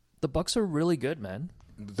Bucks are really good, man.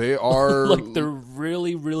 They are like they're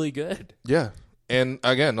really, really good. Yeah, and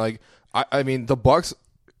again, like I mean, the Bucks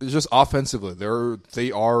just offensively,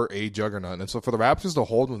 they are a juggernaut, and so for the Raptors to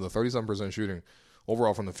hold them to 37% shooting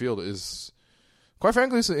overall from the field is. Quite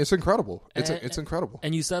frankly, it's incredible. It's incredible.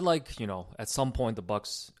 And you said, like, at some point the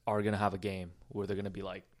Bucks are going to have a game where they're going to be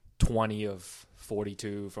like 20 of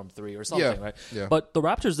 42 from 3 or something, right? Yeah. But the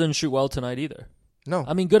Raptors didn't shoot well tonight either. No.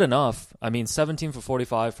 I mean, good enough. I mean, 17 for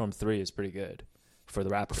 45 from 3 is pretty good for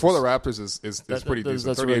the Raptors. For the Raptors is pretty decent.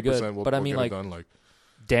 That's 38% really good. We'll I mean, get like, it done, like,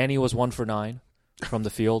 Danny was 1 for 9 from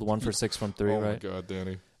the field, 1 for 6 from 3, oh right? my God,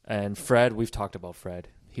 Danny. And Fred, we've talked about Fred.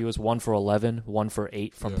 He was 1 for 11, 1 for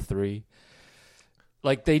 8 from 3.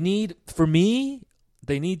 Like, they need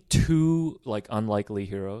 2 like unlikely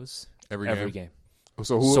heroes every game.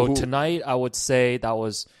 So tonight I would say that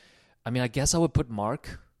was, I mean, I guess I would put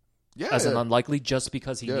Mark as an unlikely just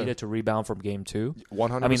because he needed to rebound from Game 2.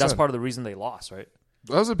 100%. I mean, that's part of the reason they lost, right?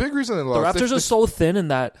 That was a big reason they The lost. Raptors are so thin in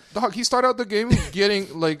that. Dog, he started out the game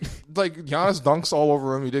getting like Giannis dunks all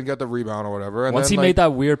over him. He didn't get the rebound or whatever. And once then, he made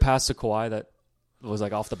that weird pass to Kawhi that was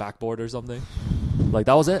like off the backboard or something, like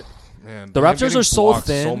that was it. Man, the Raptors are so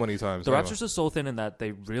thin. So many times. The Raptors are so thin in that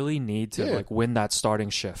they really need to like win that starting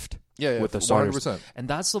shift. With the starters. 100%. And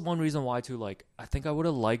that's the one reason why too. Like I think I would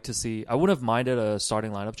have liked to see. I would have minded a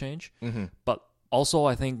starting lineup change, but also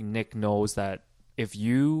I think Nick knows that if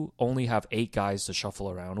you only have 8 guys to shuffle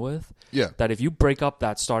around with, that if you break up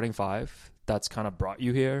that starting 5, that's kind of brought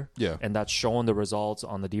you here, and that's showing the results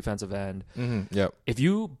on the defensive end. If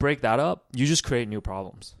you break that up, you just create new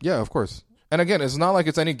problems. Yeah, of course. And again, it's not like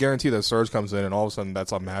it's any guarantee that Serge comes in and all of a sudden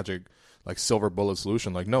that's a magic, like, silver bullet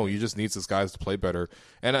solution. Like, no, you just need these guys to play better.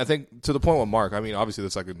 And I think to the point with Mark, I mean, obviously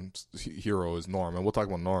the second hero is Norm, and we'll talk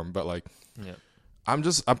about Norm, but like, I'm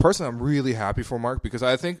really happy for Mark because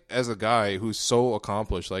I think as a guy who's so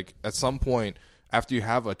accomplished, like at some point after you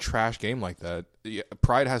have a trash game like that,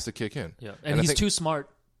 pride has to kick in. Yeah, and he's too smart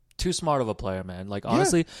of a player, man. Like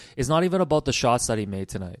honestly, it's not even about the shots that he made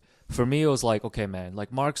tonight. For me, it was like, okay, man,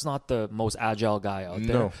 like Mark's not the most agile guy out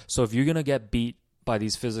there. No. So if you're gonna get beat by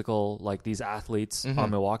these physical, like these athletes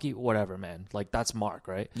on Milwaukee, whatever, man. Like that's Mark,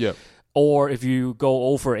 right? Yeah. Or if you go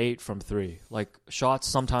 0 for 8 from 3, like shots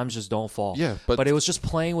sometimes just don't fall. Yeah, but it was just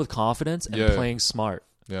playing with confidence and playing smart.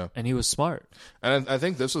 Yeah. And he was smart. And I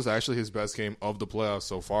think this was actually his best game of the playoffs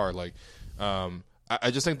so far. Like, I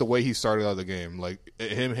just think the way he started out the game, like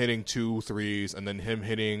him hitting 2 threes and then him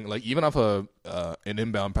hitting, like even off an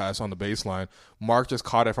inbound pass on the baseline, Mark just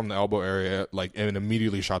caught it from the elbow area, like, and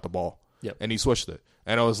immediately shot the ball. Yep. And he switched it.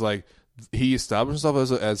 And I was like, he established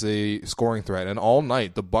himself as a scoring threat. And all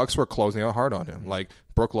night, the Bucks were closing out hard on him. Like,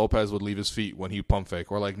 Brook Lopez would leave his feet when he pump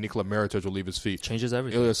fake, or like Nikola Mirotic would leave his feet. Changes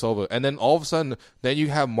everything. Ilyasova. And then all of a sudden, then you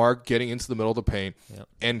have Mark getting into the middle of the paint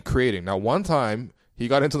and creating. Now, one time, he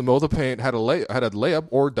got into the middle of the paint, had a layup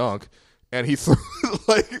or dunk, and he threw it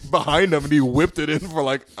like behind him, and he whipped it in for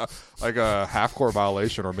like a half court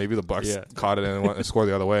violation, or maybe the Bucks caught it and went and scored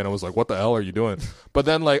the other way, and I was like, "What the hell are you doing?" But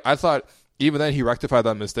then, like, I thought even then he rectified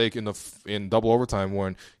that mistake in double overtime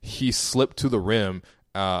when he slipped to the rim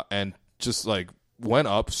and just like went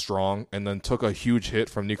up strong and then took a huge hit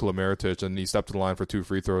from Nikola Mirotic, and he stepped to the line for 2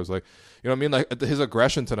 free throws. Like, you know what I mean? Like, his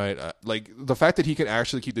aggression tonight, like the fact that he can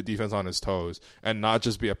actually keep the defense on his toes and not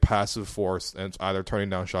just be a passive force and either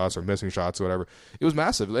turning down shots or missing shots or whatever, it was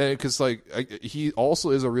massive. Because like he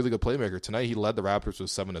also is a really good playmaker. Tonight he led the Raptors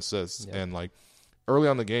with 7 assists, and like early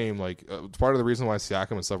on in the game, like part of the reason why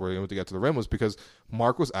Siakam and stuff were able to get to the rim was because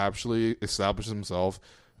Mark was actually establishing himself,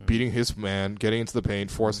 beating his man, getting into the paint,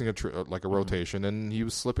 forcing a rotation, and he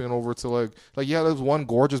was slipping over to like there was one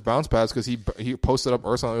gorgeous bounce pass because he posted up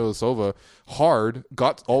Ersan Ilyasova hard,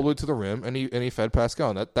 got all the way to the rim, and he fed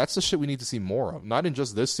Pascal. And that's the shit we need to see more of, not in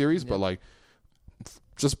just this series, but like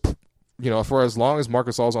just, you know, for as long as Marc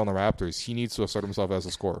Gasol's on the Raptors, he needs to assert himself as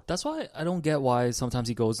a scorer. That's why I don't get why sometimes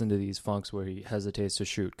he goes into these funks where he hesitates to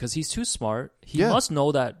shoot, because he's too smart. He must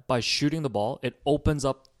know that by shooting the ball, it opens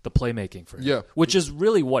up the playmaking for him. Yeah. Which is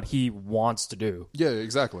really what he wants to do. Yeah,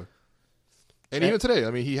 exactly. And even today,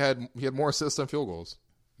 I mean, he had more assists than field goals.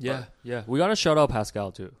 Yeah, yeah. We got to shout out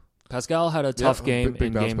Pascal too. Pascal had a tough game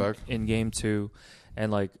in game 2,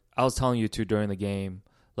 and like I was telling you too during the game,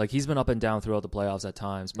 like he's been up and down throughout the playoffs at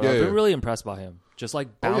times, but I've been really impressed by him. Just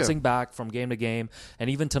like bouncing back from game to game, and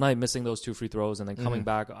even tonight missing those 2 free throws and then coming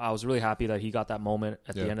back. I was really happy that he got that moment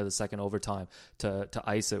at the end of the second overtime to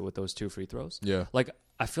ice it with those 2 free throws. Yeah, like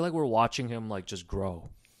I feel like we're watching him like just grow.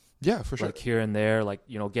 Yeah, for sure. Like here and there, like,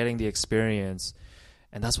 you know, getting the experience,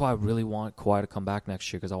 and that's why I really want Kawhi to come back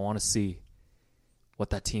next year, because I want to see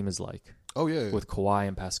what that team is like. Oh yeah, with Kawhi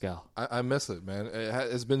and Pascal. I miss it, man.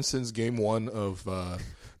 It's been since game 1 of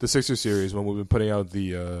the Sixers series when we've been putting out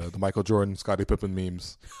the Michael Jordan, Scottie Pippen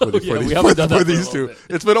memes for these two.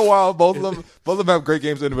 It's been a while. Both of them have great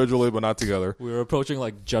games individually, but not together. We were approaching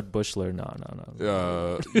like Judd Bushler. No.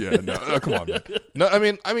 No, come on, man. No, I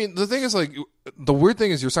mean, the thing is, like, the weird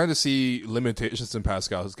thing is you're starting to see limitations in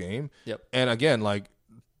Pascal's game. Yep. And again, like,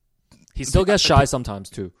 he still gets shy sometimes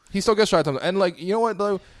too. And like, you know what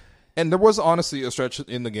though. And there was honestly a stretch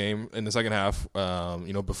in the game in the second half,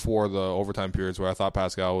 you know, before the overtime periods where I thought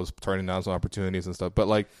Pascal was turning down some opportunities and stuff. But,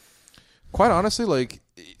 like, quite honestly, like,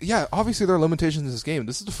 yeah, obviously there are limitations in this game.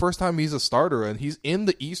 This is the first time he's a starter, and he's in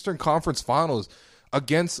the Eastern Conference Finals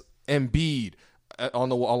against Embiid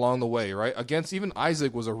along the way, right? Against even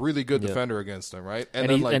Isaac was a really good defender against him, right?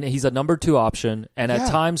 And he's a number 2 option. And at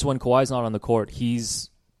times when Kawhi's not on the court, he's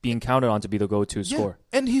being counted on to be the go-to scorer.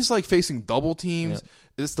 And he's like facing double teams.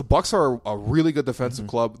 The Bucks are a really good defensive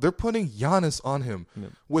club. They're putting Giannis on him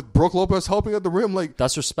with Brook Lopez helping at the rim. Like,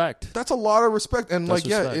 that's respect. That's a lot of respect. And that's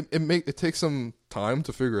it takes some time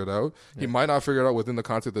to figure it out. He might not figure it out within the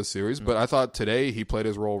context of this series, but I thought today he played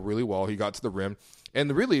his role really well. He got to the rim. And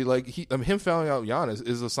really, like, him fouling out Giannis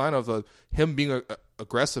is a sign of him being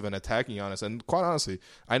aggressive and attacking Giannis. And quite honestly,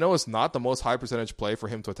 I know it's not the most high percentage play for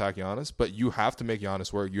him to attack Giannis, but you have to make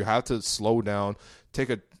Giannis work. You have to slow down, take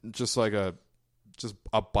a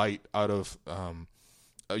bite out of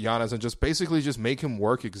Giannis, and just basically just make him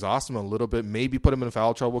work, exhaust him a little bit, maybe put him in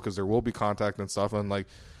foul trouble because there will be contact and stuff. And like,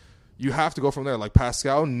 you have to go from there. Like,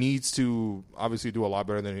 Pascal needs to obviously do a lot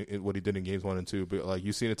better than what he did in games 1 and 2. But like,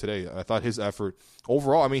 you've seen it today. I thought his effort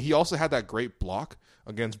overall. I mean, he also had that great block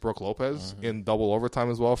against Brook Lopez in double overtime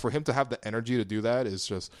as well. For him to have the energy to do that is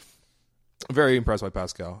just very impressed by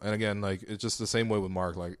Pascal. And again, like, it's just the same way with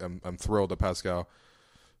Mark. Like, I'm thrilled that Pascal,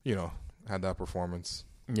 you know, had that performance.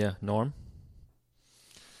 Yeah, Norm.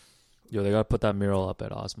 Yo, they gotta put that mural up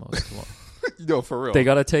at Osmos. Yo, for real. They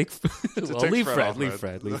gotta take. Leave Fred.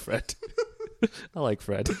 I like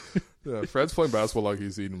Fred. Yeah, Fred's playing basketball like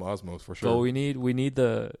he's eating Osmos for sure. So we need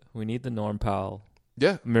the Norm Powell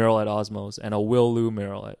mural at Osmos and a Will Lou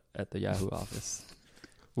mural at the Yahoo office.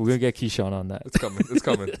 We're gonna get Keyshawn on that. It's coming. It's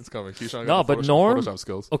coming. It's coming. Keyshawn No, got the but Norm. Photoshop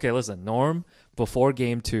skills. Okay, listen, Norm. Before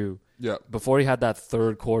game 2, Yeah. before he had that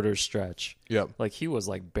third quarter stretch, Yeah. like he was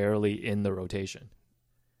like barely in the rotation.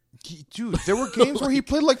 Dude, there were games where he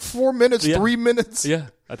played like 4 minutes, Yeah. 3 minutes. Yeah,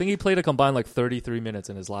 I think he played a combined like 33 minutes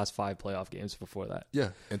in his last 5 playoff games before that. Yeah.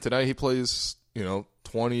 And tonight he plays,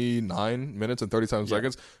 29 minutes and 37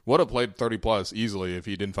 seconds. Would have played 30 plus easily if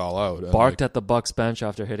he didn't foul out. And, Barked at the Bucks bench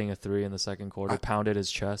after hitting a 3 in the second quarter. Pounded his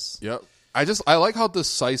chest. Yep. I like how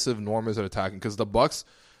decisive Norm is at attacking because the Bucks,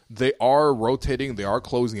 they are rotating, they are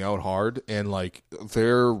closing out hard, and like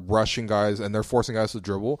they're rushing guys and they're forcing guys to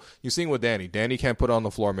dribble. You're seeing with Danny. Danny can't put it on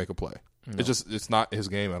the floor and make a play. No. It's not his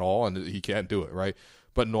game at all, and he can't do it, right?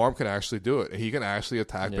 But Norm can actually do it. He can actually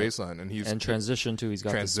attack baseline, and transition too. He's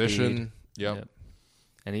got transition. The speed. Yep.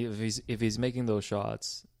 And if he's making those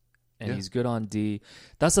shots. And he's good on D.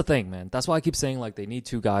 That's the thing, man. That's why I keep saying like they need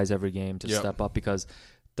 2 guys every game to step up because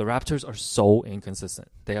the Raptors are so inconsistent.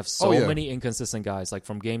 They have so many inconsistent guys, like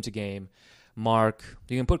from game to game. Mark,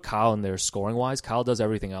 you can put Kyle in there scoring-wise. Kyle does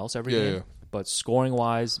everything else every game. Yeah. But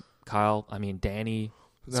scoring-wise, Kyle, Danny,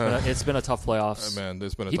 it's been a tough playoffs. Man,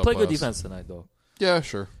 there's been a he tough played playoffs. Good defense tonight, though. Yeah,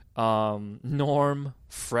 sure. Norm,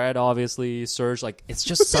 Fred, obviously, Serge. Like it's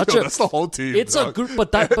just such that's the whole team. It's a group,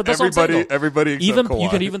 but that's what I'm saying, though. Everybody except even Kawhi. You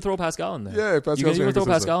can even throw Pascal in there. Yeah, Pascal's you can even throw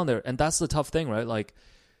Pascal in there, and that's the tough thing, right? Like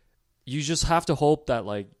you just have to hope that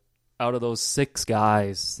like out of those 6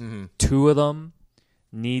 guys, 2 of them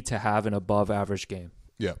need to have an above average game.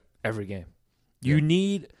 Yeah, every game. You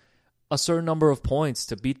need a certain number of points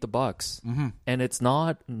to beat the Bucks, and it's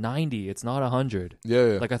not 90, it's not 100.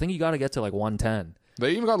 Yeah. Like I think you got to get to like 110.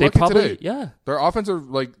 They even got lucky today. Yeah. Their offense are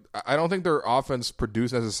like, I don't think their offense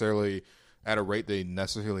produced necessarily at a rate they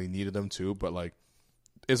necessarily needed them to, but like,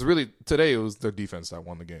 it's really, today it was their defense that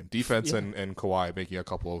won the game. Defense and Kawhi making a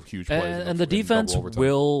couple of huge plays. And the defense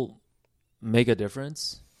will make a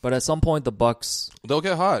difference, but at some point the Bucks, they'll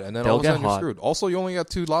get hot, and then all of a sudden you're screwed. Also, you only got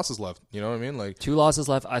 2 losses left. You know what I mean? Like 2 losses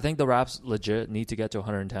left. I think the Raps legit need to get to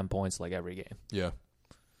 110 points like every game. Yeah.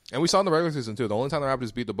 And we saw in the regular season, too. The only time the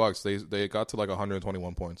Raptors beat the Bucks, they got to like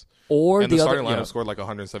 121 points. And the starting lineup scored like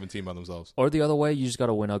 117 by themselves. Or the other way, you just got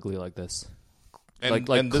to win ugly like this. And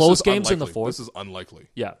close games in the fourth. This is unlikely.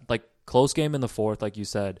 Yeah, like close game in the fourth, like you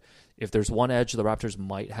said. If there's one edge the Raptors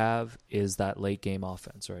might have is that late game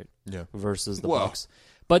offense, right? Yeah. Versus the Bucks.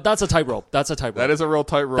 But that's a tightrope. That is a real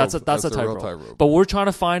tightrope. That's a tightrope. But we're trying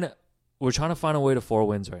to find a way to 4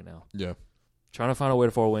 wins right now. Yeah. Trying to find a way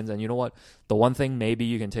to 4 wins, and you know what? The one thing maybe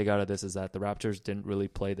you can take out of this is that the Raptors didn't really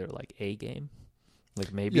play their like A game.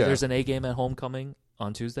 Like maybe there's an A game at homecoming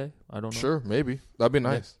on Tuesday. I don't know. Sure, maybe that'd be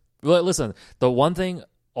nice. Yeah. Well, listen, the one thing,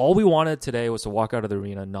 all we wanted today was to walk out of the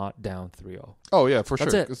arena not down 3-0. Oh yeah, for sure.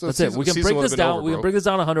 That's it. We can break this down. We can break this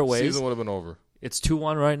down 100 ways. Season would have been over. It's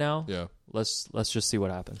 2-1 right now. Yeah. Let's just see what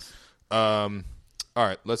happens. All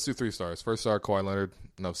right, let's do 3 stars. First star, Kawhi Leonard.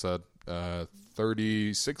 Enough said.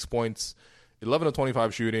 36 points. 11 of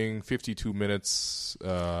 25 shooting, 52 minutes,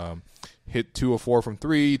 hit 2 of 4 from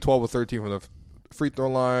 3, 12 of 13 from the free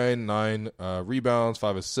throw line, 9 rebounds,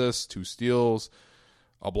 5 assists, 2 steals,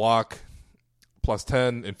 a block, plus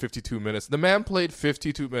 10 in 52 minutes. The man played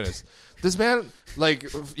 52 minutes. This man, like,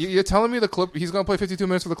 you're telling me he's going to play 52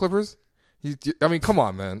 minutes for the Clippers? I mean, come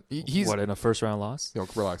on, man. He's what, in a first-round loss? Yo,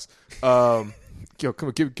 relax. Come on, give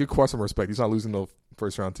Kawhi some respect. He's not losing no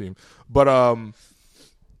first-round team. But,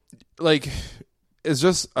 like, it's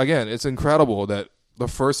just, again, it's incredible that the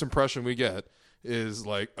first impression we get is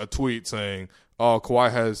like a tweet saying, oh,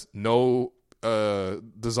 Kawhi has no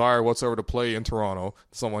desire whatsoever to play in Toronto.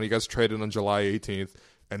 Someone he gets traded on July 18th.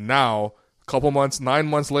 And now, 9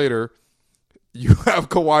 months later, you have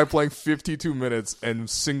Kawhi playing 52 minutes and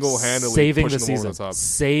single-handedly saving pushing the them season. over the top.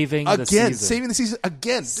 Saving the season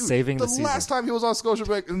again. Dude, saving the season. The last time he was on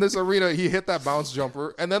Scotiabank in this arena, he hit that bounce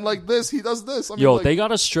jumper, and then like this, he does this. I mean, they got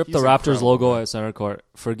to strip the Raptors logo at center court.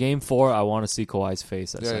 For Game 4, I want to see Kawhi's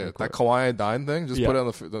face at center court. That Kawhi and Dine thing, just put it on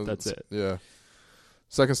the that's it. Yeah.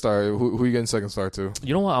 Second star, who you getting second star to?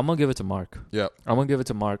 You know what? I'm going to give it to Mark. Yep. I'm going to give it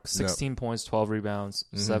to Mark. 16 points, 12 rebounds,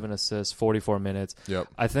 7 assists, 44 minutes. Yep.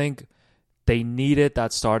 I think they needed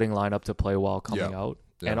that starting lineup to play well coming out.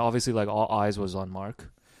 Yep. And obviously, like, all eyes was on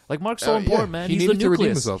Mark. Like, Mark's so important, man. He's the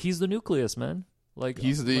nucleus. He's the nucleus, man. Like,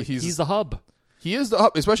 he's the hub. He is the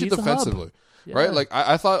hub, especially defensively. Yeah. Right? Like,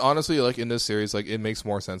 I thought, honestly, like, in this series, like, it makes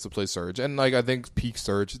more sense to play Serge. And, like, I think peak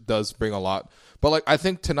Serge does bring a lot. But, like, I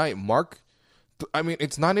think tonight, Mark, I mean,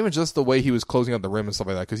 it's not even just the way he was closing out the rim and stuff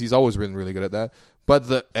like that, because he's always been really good at that. But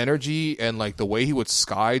the energy and, like, the way he would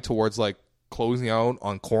sky towards, like, closing out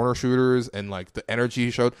on corner shooters and, like, the energy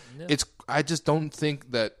he showed, I just don't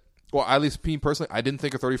think that Well, at least me personally, I didn't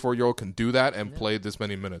think a 34-year-old can do that and play this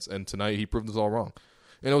many minutes. And tonight he proved us all wrong.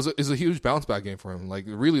 And it's a huge bounce back game for him. Like,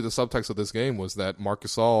 really, the subtext of this game was that Marc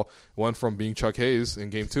Gasol went from being Chuck Hayes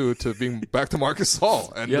in game 2 to being back to Marc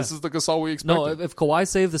Gasol. And this is the Gasol we expected. No, if Kawhi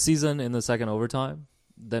saved the season in the second overtime,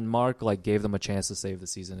 then Marc gave them a chance to save the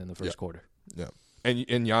season in the first quarter. Yeah. And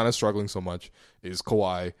Giannis struggling so much is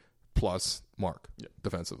Kawhi plus Marc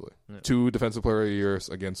defensively. 2 defensive player of the years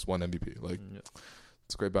against 1 MVP.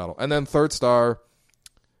 It's a great battle. And then third star.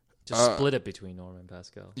 Just split it between Norm and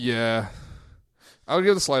Pascal. Yeah. I would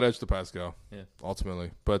give the slight edge to Pascal,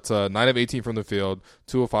 ultimately. But 9 of 18 from the field,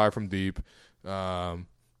 2 of 5 from deep.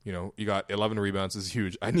 You got 11 rebounds. This is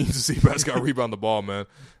huge. I need to see Pascal rebound the ball, man.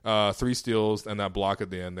 3 steals and that block at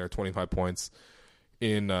the end there, 25 points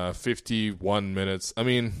in 51 minutes. I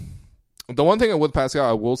mean, the one thing with Pascal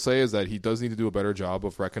I will say is that he does need to do a better job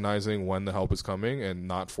of recognizing when the help is coming and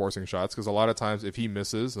not forcing shots, because a lot of times if he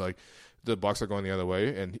misses, the Bucks are going the other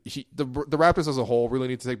way, and the Raptors as a whole really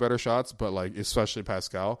need to take better shots, but especially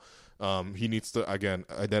Pascal, he needs to again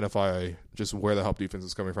identify just where the help defense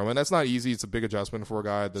is coming from, and that's not easy. It's a big adjustment for a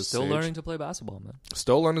guy at this Still stage. learning to play basketball, man.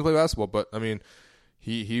 Still learning to play basketball, but I mean,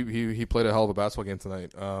 he played a hell of a basketball game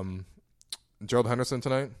tonight. Gerald Henderson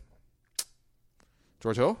tonight.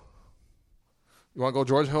 George Hill. You want to go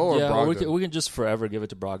George Hill or Brogdon? We can just forever give it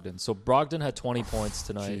to Brogdon. So Brogdon had 20 points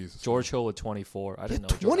tonight. Jesus. George Hill with 24. I didn't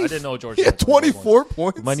know George He Hill had 24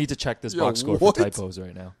 points. We might need to check this box score for typos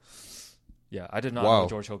right now. Yeah, I did not know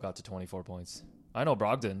George Hill got to 24 points. I know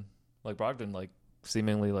Brogdon. Brogdon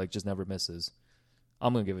seemingly just never misses.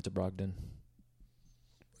 I'm going to give it to Brogdon.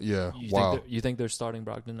 Yeah. You think they're starting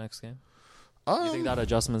Brogdon next game? You think that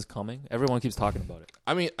adjustment's coming? Everyone keeps talking about it.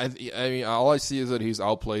 I mean, all I see is that he's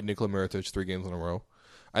outplayed Nikola Mirotic 3 games in a row.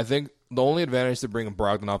 I think the only advantage to bringing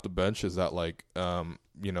Brogdon off the bench is that,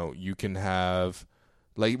 you can have,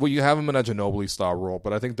 you have him in a Ginobili style role,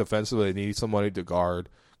 but I think defensively they need somebody to guard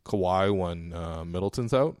Kawhi when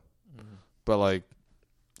Middleton's out. Mm-hmm. But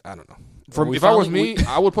I don't know. If I was me,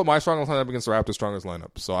 I would put my strongest lineup against the Raptors' strongest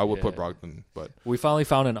lineup. So I would put Brogdon. But we finally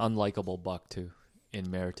found an unlikable Buck too in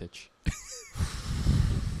Mirotic.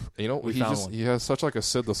 He has such a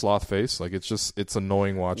Sid the Sloth face. It's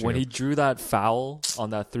annoying watching when him. he drew that foul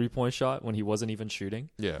on that 3-point shot when he wasn't even shooting.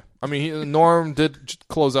 Yeah, I mean, Norm did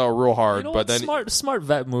close out real hard, but then smart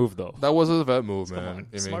vet move though. That was a vet move, man.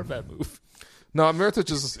 Smart vet move. No,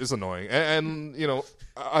 Mirotic is annoying, and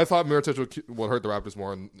I thought Mirotic would hurt the Raptors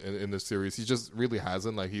more in this series. He just really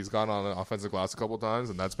hasn't. He's gone on an offensive glass a couple of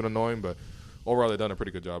times, and that's been annoying. But overall, they've done a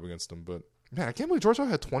pretty good job against him. But man, I can't believe George Hill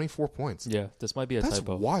had 24 points. Yeah, this might be a typo. That's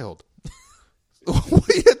wild.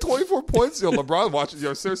 He had 24 points. Yo, LeBron watches.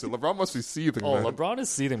 Yo, seriously, LeBron must be seething. Man. LeBron is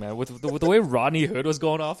seething, man. With the way Rodney Hood was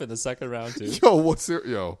going off in the second round too.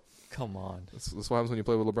 Yo, come on. That's what happens when you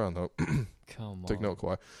play with LeBron, though. Come on. Take note,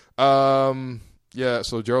 Kawhi. Yeah.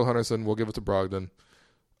 So Gerald Henderson, we'll give it to Brogdon,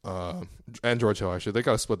 and George Hill. Actually, they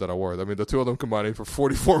got to split that award. I mean, the two of them combining for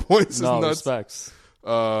 44 points is nuts. Respects.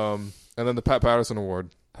 And then the Pat Patterson award,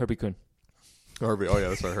 Herbie Kuhn. Herbie. Oh yeah,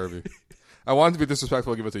 that's right, Herbie. I wanted to be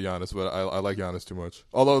disrespectful and give it to Giannis, but I like Giannis too much.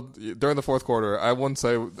 Although during the fourth quarter, I wouldn't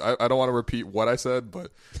say I don't want to repeat what I said,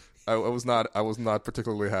 but I was not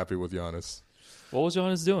particularly happy with Giannis. What was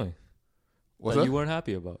Giannis doing? What's that that you weren't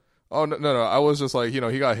happy about? Oh no! I was just he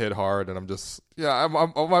got hit hard, and I'm just I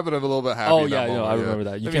might have been a little bit happy. Oh yeah, I remember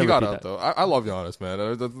that. He got out though. I love Giannis, man.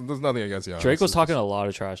 There's nothing against Giannis. Drake was talking a lot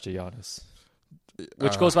of trash to Giannis,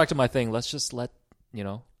 which goes back to my thing. Let's just let.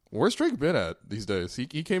 Where's Drake been at these days? He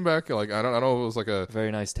came back I don't know. It was a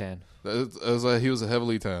very nice tan. He was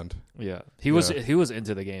heavily tanned. Yeah, he was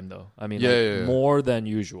into the game though. I mean, more than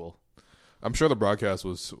usual. I'm sure the broadcast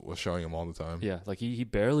was showing him all the time. Yeah, he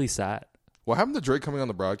barely sat. What happened to Drake coming on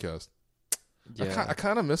the broadcast? Yeah, I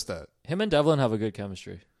kind of missed that. Him and Devlin have a good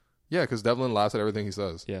chemistry. Yeah, because Devlin laughs at everything he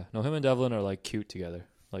says. Yeah, no, him and Devlin are cute together.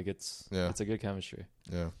 It's a good chemistry.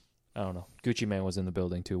 Yeah, I don't know. Gucci Mane was in the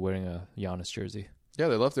building too, wearing a Giannis jersey. Yeah,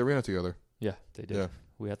 they left the arena together. Yeah, they did. Yeah.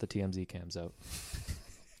 We had the TMZ cams out.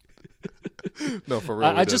 No, for real.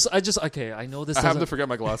 I know this. I have to forget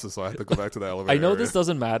my glasses, so I have to go back to the elevator. I know this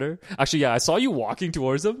doesn't matter. Actually, yeah, I saw you walking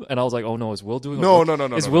towards him, and I was like, "Oh no, is Will doing? No.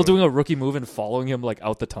 Is Will doing a rookie move and following him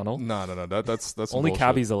out the tunnel? No. That's only bullshit.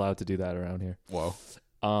 Cabby's allowed to do that around here. Wow.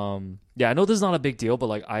 Yeah, I know this is not a big deal,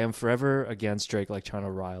 but I am forever against Drake trying to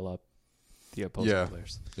rile up the opposing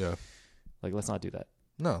players. Yeah. Let's not do that.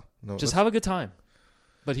 No. Just have a good time.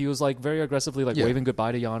 But he was very aggressively waving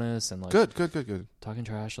goodbye to Giannis and good talking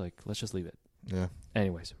trash. Let's just leave it. Yeah.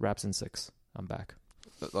 Anyways, Raps in 6. I'm back.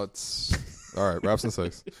 That's all right. Raps in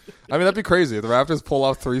 6. I mean, that'd be crazy if the Raptors pull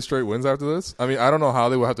off 3 straight wins after this. I mean, I don't know how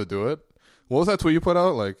they would have to do it. What was that tweet you put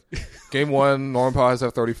out? Like, game 1, Norman Powell has to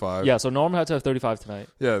have 35. Yeah, so Norm had to have 35 tonight.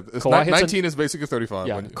 Yeah, it's Kawhi hits 19 is basically 35.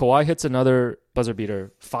 Yeah, Kawhi hits another buzzer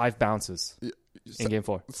beater, 5 bounces in game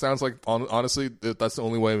 4. It sounds like, honestly, that's the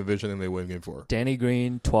only way I'm envisioning they win game 4. Danny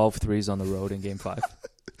Green, 12 threes on the road in game 5.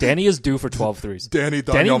 Danny is due for 12 threes. Danny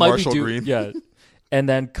Marshall Green. Yeah. And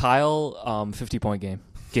then Kyle, 50-point game.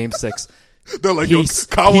 Game 6. They're like,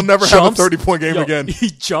 Kyle will never have a 30-point game again. He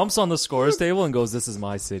jumps on the scorers table and goes, "This is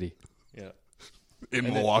my city." Yeah. In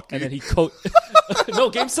Milwaukee. And then he No,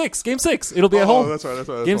 game 6. Game 6. It'll be at home. That's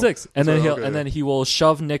right. Game 6. And then he will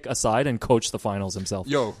shove Nick aside and coach the finals himself.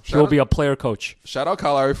 Yo, he will be a player coach. Shout out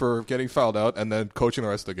Kyle Lowry for getting fouled out and then coaching the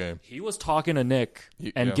rest of the game. He was talking to Nick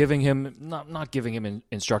and giving him not giving him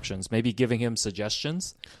instructions, maybe giving him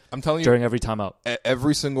suggestions. I'm telling you, during every timeout.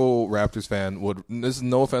 Every single Raptors fan would. This is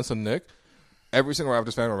no offense to Nick. Every single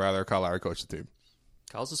Raptors fan would rather Kyle Lowry coach the team.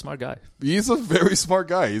 Kyle's a smart guy. He's a very smart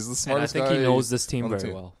guy. He's the smartest guy. And I think he knows this team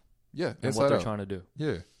very well. Yeah, and what they're trying to do.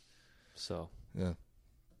 Yeah. So, yeah.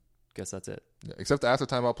 Guess that's it. Yeah, except the after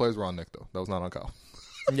timeout plays were on Nick though. That was not on Kyle.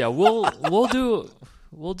 Yeah, we'll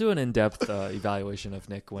do an in-depth evaluation of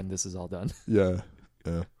Nick when this is all done. Yeah.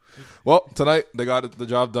 Well, tonight they got the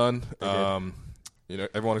job done.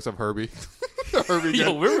 Everyone except Herbie. Herbie.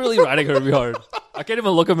 Yo, we're really riding Herbie hard. I can't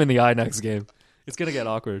even look him in the eye next game. It's gonna get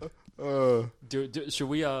awkward. Should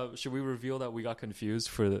we reveal that we got confused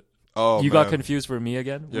for the? Oh, you got confused for me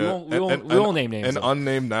again. Yeah. We won't name names. An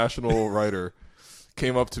unnamed national writer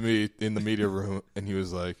came up to me in the media room and he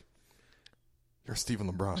was like, "You're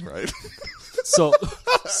Stephen LeBron, right?" So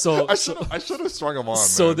I should have strung him on.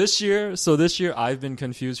 So this year I've been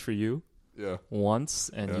confused for you. Yeah. Once,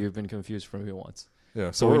 and you've been confused for me once. Yeah.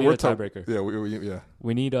 So we need a tiebreaker. Yeah.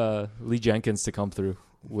 We need Lee Jenkins to come through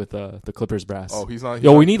with the Clippers brass. Oh, he's not.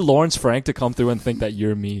 We need Lawrence Frank to come through and think that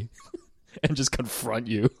you're me, and just confront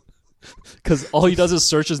you. Because all he does is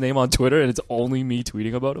search his name on Twitter, and it's only me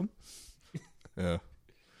tweeting about him. Yeah.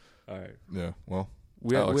 All right. Yeah. Well,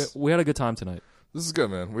 we had a good time tonight. This is good,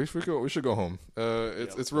 man. We should go home.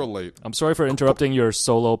 It's real late. I'm sorry for interrupting your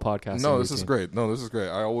solo podcast. No, this is great.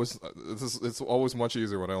 It's always much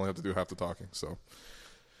easier when I only have to do half the talking. So,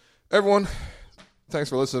 everyone, thanks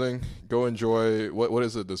for listening. Go enjoy what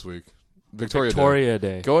is it this week? Victoria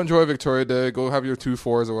Day. Go enjoy Victoria Day. Go have your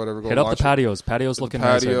 2-4s or whatever. Go hit up the patios. Patios looking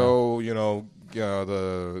nice. Patio,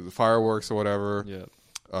 the fireworks or whatever. Yeah.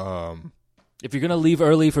 If you're gonna leave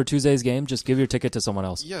early for Tuesday's game, just give your ticket to someone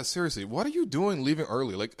else. Yeah, seriously, what are you doing leaving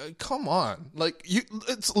early? Like, come on! Like,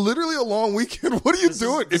 it's literally a long weekend. What are you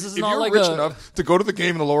doing? If you're rich enough to go to the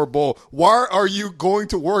game in the lower bowl, why are you going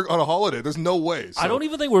to work on a holiday? There's no way. So, I don't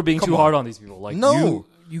even think we're being too hard on these people. Like, no,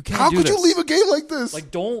 you can't. How do could this. you leave a game like this?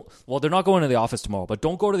 Like, don't. Well, they're not going to the office tomorrow, but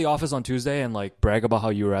don't go to the office on Tuesday and like brag about how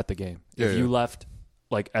you were at the game if you left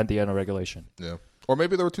like at the end of regulation. Yeah, or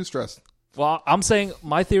maybe they were too stressed. Well, I'm saying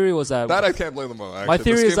my theory was that I can't blame them on. Actually. My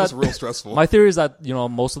theory this is game that was real stressful. My theory is that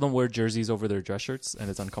most of them wear jerseys over their dress shirts and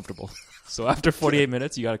it's uncomfortable. So after 48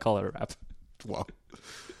 minutes, you got to call it a wrap. Wow.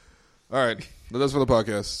 All right, that's for the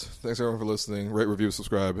podcast. Thanks everyone for listening. Rate, review,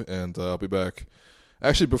 subscribe, and I'll be back.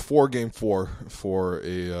 Actually, before Game 4 for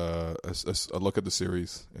a look at the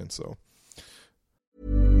series, and so.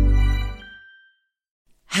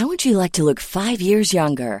 How would you like to look 5 years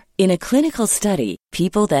younger? In a clinical study,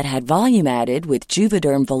 people that had volume added with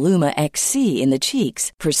Juvederm Voluma XC in the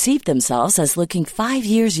cheeks perceived themselves as looking 5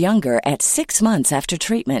 years younger at 6 months after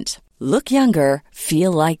treatment. Look younger,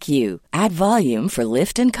 feel like you. Add volume for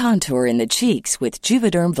lift and contour in the cheeks with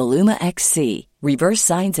Juvederm Voluma XC. Reverse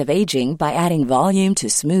signs of aging by adding volume to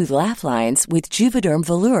smooth laugh lines with Juvederm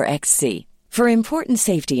Volure XC. For important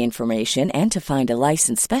safety information and to find a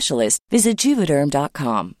licensed specialist, visit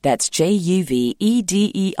Juvederm.com. That's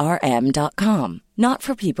JUVEDERM.com. Not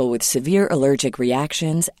for people with severe allergic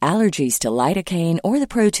reactions, allergies to lidocaine, or the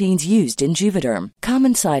proteins used in Juvederm.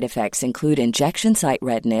 Common side effects include injection site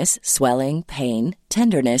redness, swelling, pain,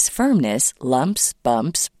 tenderness, firmness, lumps,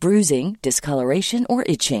 bumps, bruising, discoloration, or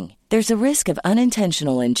itching. There's a risk of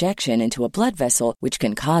unintentional injection into a blood vessel, which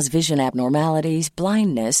can cause vision abnormalities,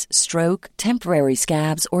 blindness, stroke, temporary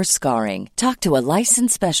scabs, or scarring. Talk to a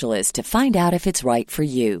licensed specialist to find out if it's right for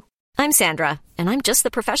you. I'm Sandra, and I'm just the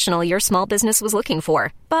professional your small business was looking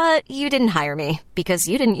for. But you didn't hire me because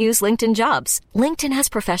you didn't use LinkedIn Jobs. LinkedIn has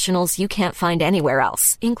professionals you can't find anywhere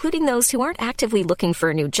else, including those who aren't actively looking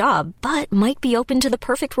for a new job, but might be open to the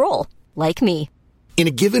perfect role, like me. In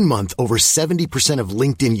a given month, over 70% of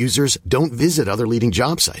LinkedIn users don't visit other leading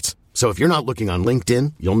job sites. So if you're not looking on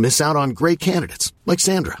LinkedIn, you'll miss out on great candidates like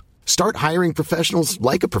Sandra. Start hiring professionals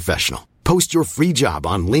like a professional. Post your free job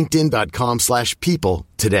on linkedin.com/people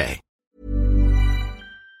today.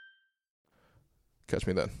 Catch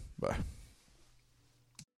me then. Bye.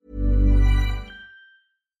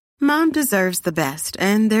 Mom deserves the best,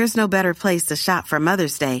 and there's no better place to shop for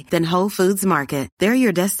Mother's Day than Whole Foods Market. They're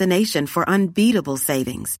your destination for unbeatable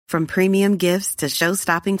savings, from premium gifts to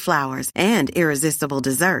show-stopping flowers and irresistible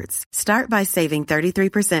desserts. Start by saving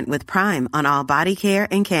 33% with Prime on all body care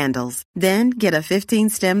and candles. Then get a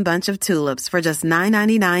 15-stem bunch of tulips for just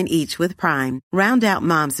 $9.99 each with Prime. Round out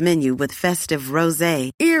Mom's menu with festive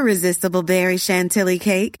rosé, irresistible berry chantilly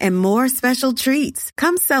cake, and more special treats.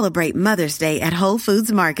 Come celebrate Mother's Day at Whole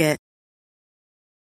Foods Market.